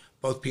this way.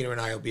 Both Peter and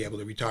I will be able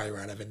to retire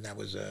out of it, and that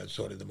was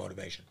sort of the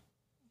motivation.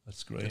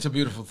 That's great. It's a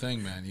beautiful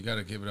thing, man. You got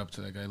to give it up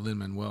to that guy,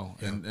 Lin-Manuel,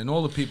 and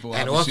all the people.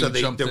 And also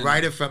the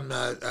writer from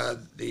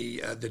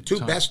the two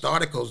best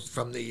articles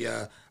from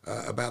the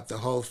about the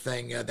whole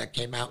thing that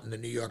came out in the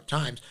New York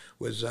Times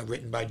was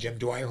written by Jim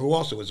Dwyer, who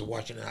also was a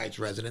Washington Heights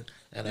resident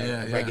and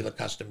a regular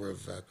customer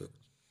of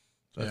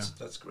Coogan's.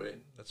 That's great.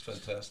 That's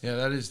fantastic. Yeah,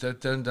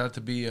 that turned out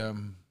to be.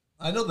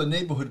 I know the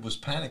neighborhood was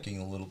panicking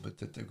a little bit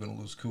that they're going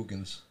to lose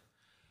Coogan's.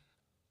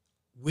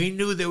 We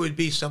knew there would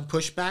be some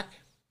pushback.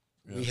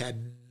 Yeah. We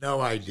had no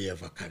idea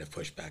of what kind of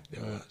pushback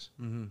there was.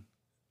 Mm-hmm.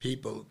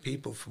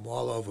 People from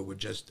all over were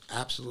just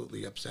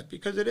absolutely upset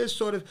because it is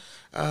sort of,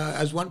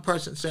 as one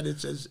person said,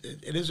 it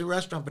is a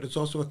restaurant, but it's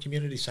also a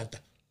community center.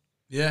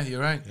 Yeah, you're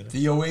right. You know?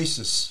 The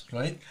Oasis,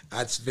 right?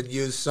 That's been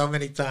used so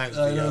many times.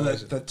 I know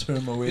that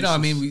term Oasis.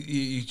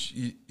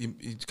 You know,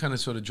 you kind of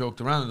sort of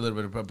joked around a little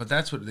bit about, but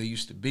that's what they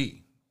used to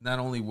be. Not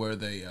only were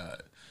they,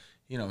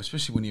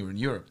 especially when you were in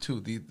Europe too,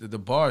 the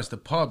bars, the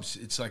pubs,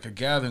 it's like a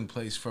gathering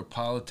place for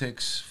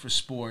politics, for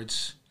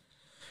sports.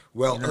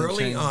 Well,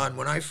 early on,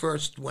 when I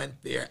first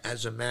went there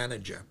as a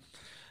manager,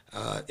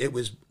 it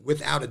was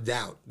without a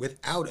doubt,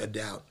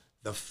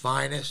 the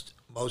finest,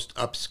 most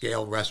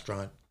upscale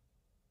restaurant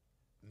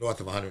north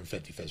of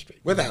 155th Street,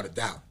 without a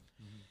doubt.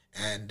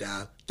 Mm-hmm.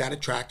 And that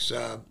attracts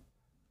a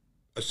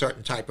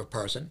certain type of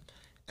person,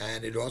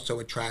 and it also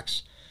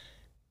attracts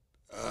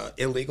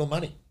illegal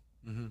money.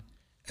 Mm-hmm.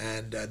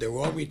 And they're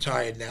all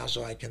retired now,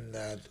 so I can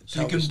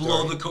so you can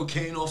blow the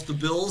cocaine off the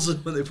bills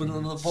when they put it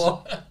on the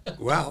bar.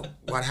 Well,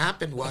 what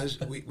happened was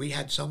we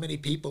had so many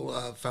people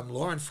from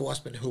law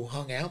enforcement who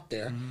hung out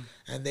there,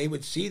 and they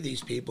would see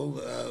these people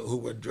who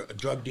were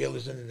drug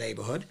dealers in the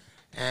neighborhood,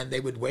 and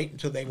they would wait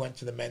until they went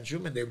to the men's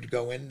room, and they would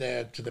go in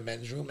there to the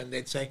men's room, and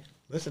they'd say,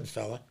 "Listen,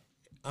 fella,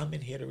 I'm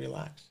in here to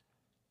relax.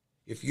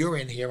 If you're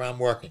in here, I'm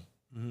working,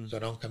 so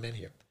don't come in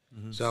here."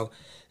 Mm-hmm. So.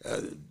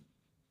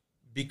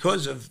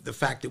 Because of the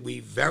fact that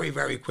we very,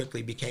 very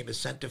quickly became a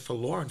center for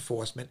law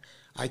enforcement,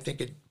 I think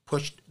it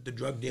pushed the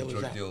drug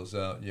dealers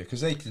out. Yeah,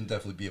 because they can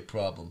definitely be a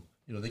problem.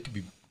 You know, they could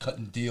be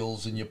cutting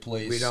deals in your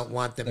place. We don't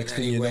want them Next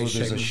in any way, Next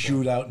thing you know, there's a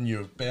shootout in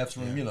your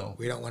bathroom,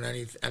 We don't want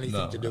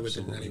anything to do with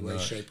it in any way,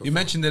 shape, or form. You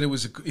mentioned that it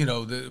was,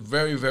 the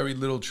very, very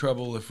little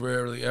trouble, if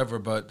rarely ever,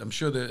 but I'm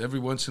sure that every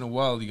once in a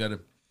while you got to,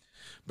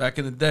 back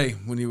in the day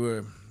when you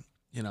were,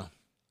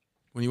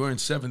 when you were in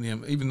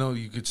 70, even though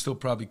you could still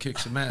probably kick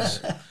some ass.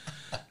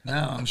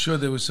 Now, I'm sure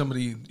there was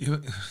somebody...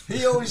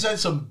 He always had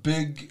some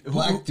big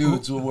black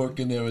dudes who were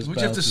working there as bouncers. Who'd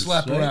you have to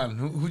slap around?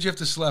 Who'd you have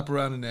to slap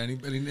around in there?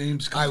 Anybody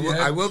names?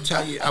 I will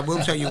tell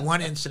you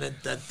one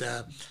incident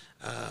that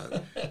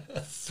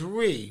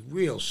three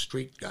real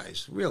street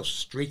guys, real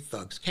street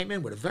thugs, came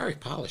in with a very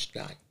polished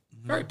guy.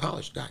 Very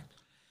polished guy.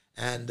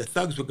 And the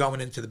thugs were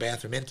going into the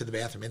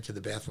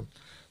bathroom.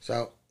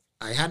 So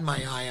I had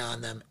my eye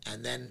on them,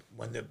 and then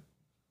when the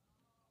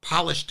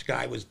polished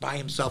guy was by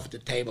himself at the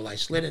table, I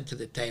slid into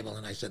the table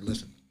and I said,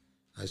 "Listen,"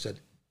 I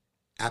said,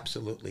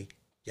 "absolutely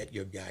get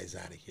your guys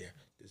out of here.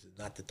 This is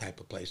not the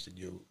type of place that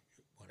you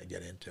want to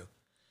get into."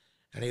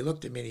 And he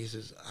looked at me and he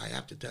says, "I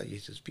have to tell you," he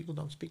says, "people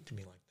don't speak to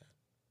me like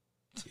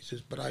that." He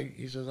says,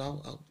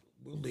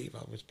 we'll leave,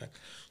 I'll respect.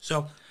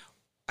 So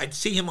I'd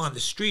see him on the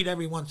street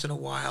every once in a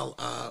while.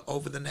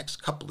 Over the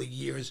next couple of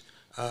years,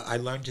 I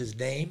learned his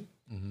name,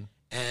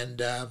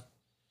 and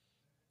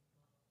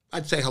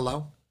I'd say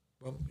hello.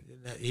 Well,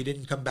 he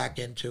didn't come back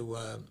into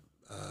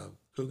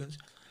Coogan's.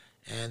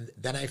 And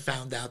then I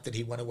found out that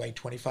he went away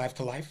 25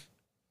 to life,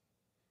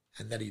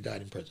 and that he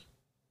died in prison.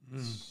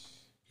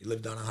 He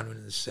lived on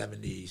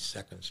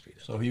 172nd Street.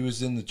 So he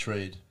was in the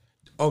trade.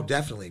 Oh,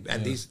 definitely.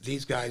 And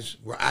these guys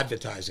were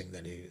advertising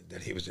that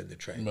he was in the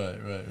trade.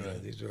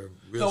 Right. These were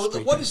real.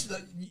 So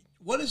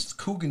what is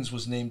Coogan's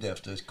was named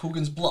after?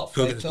 Coogan's Bluff.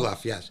 Coogan's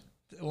Bluff, yes.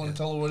 I want to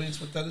tell the audience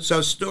what that is.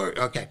 So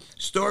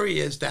story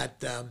is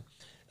that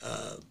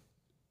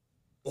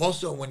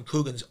also when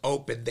Coogan's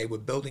opened, they were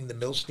building the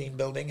Milstein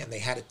building, and they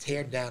had to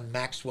tear down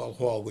Maxwell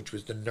Hall, which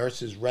was the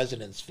nurses'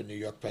 residence for New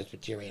York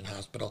Presbyterian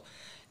Hospital,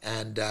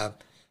 and.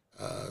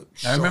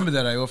 I remember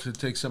that. I offered to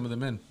take some of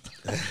them in.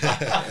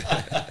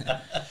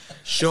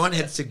 Sean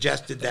had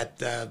suggested that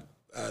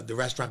the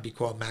restaurant be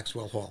called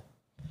Maxwell Hall.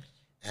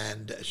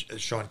 And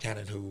Sean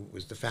Cannon, who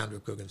was the founder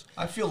of Coogan's.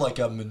 I feel like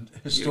I'm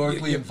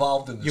historically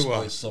involved in this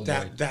place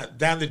somewhere.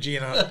 Down the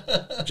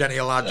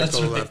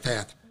genealogical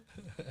path.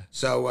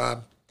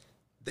 So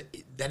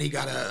then he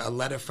got a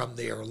letter from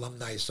their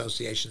alumni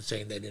association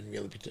saying they didn't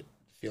really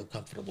feel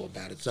comfortable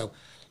about it. So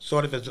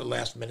sort of as a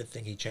last-minute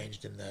thing, he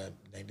changed and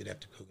named it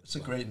after Coogan's. It's a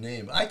great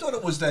name. I thought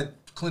it was that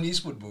Clint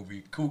Eastwood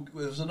movie. It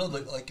was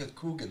another, like a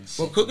Coogan's.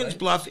 Well, Coogan's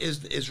Bluff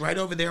is right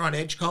over there on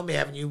Edgecombe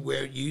Avenue,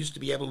 where you used to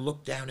be able to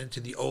look down into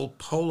the old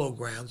polo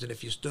grounds, and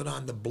if you stood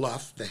on the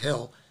bluff, the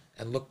hill,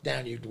 and looked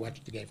down, you'd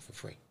watch the game for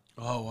free.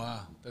 Oh,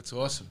 wow. That's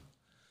awesome.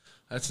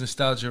 That's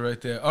nostalgia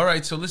right there. All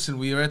right, so listen,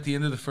 we are at the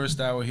end of the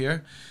first hour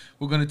here.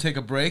 We're going to take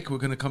a break. We're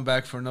going to come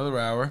back for another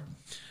hour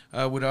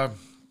with our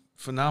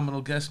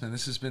phenomenal guest, man.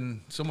 This has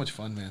been so much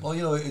fun, man.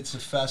 Well, it's a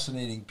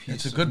fascinating piece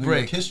it's a good of New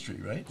break. York history,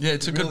 right? Yeah,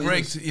 it's it a good really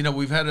break. is.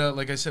 We've had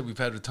like I said, we've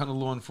had a ton of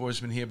law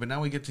enforcement here, but now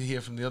we get to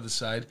hear from the other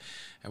side,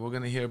 and we're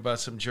going to hear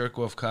about some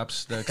jerk-off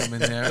cops that come in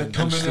there and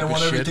Come in there and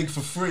want shit. everything for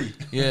free.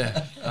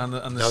 Yeah, on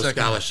the No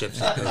second. scholarships.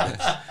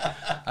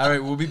 All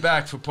right, we'll be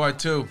back for part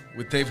 2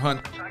 with Dave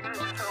Hunt.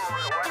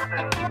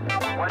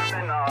 What's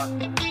been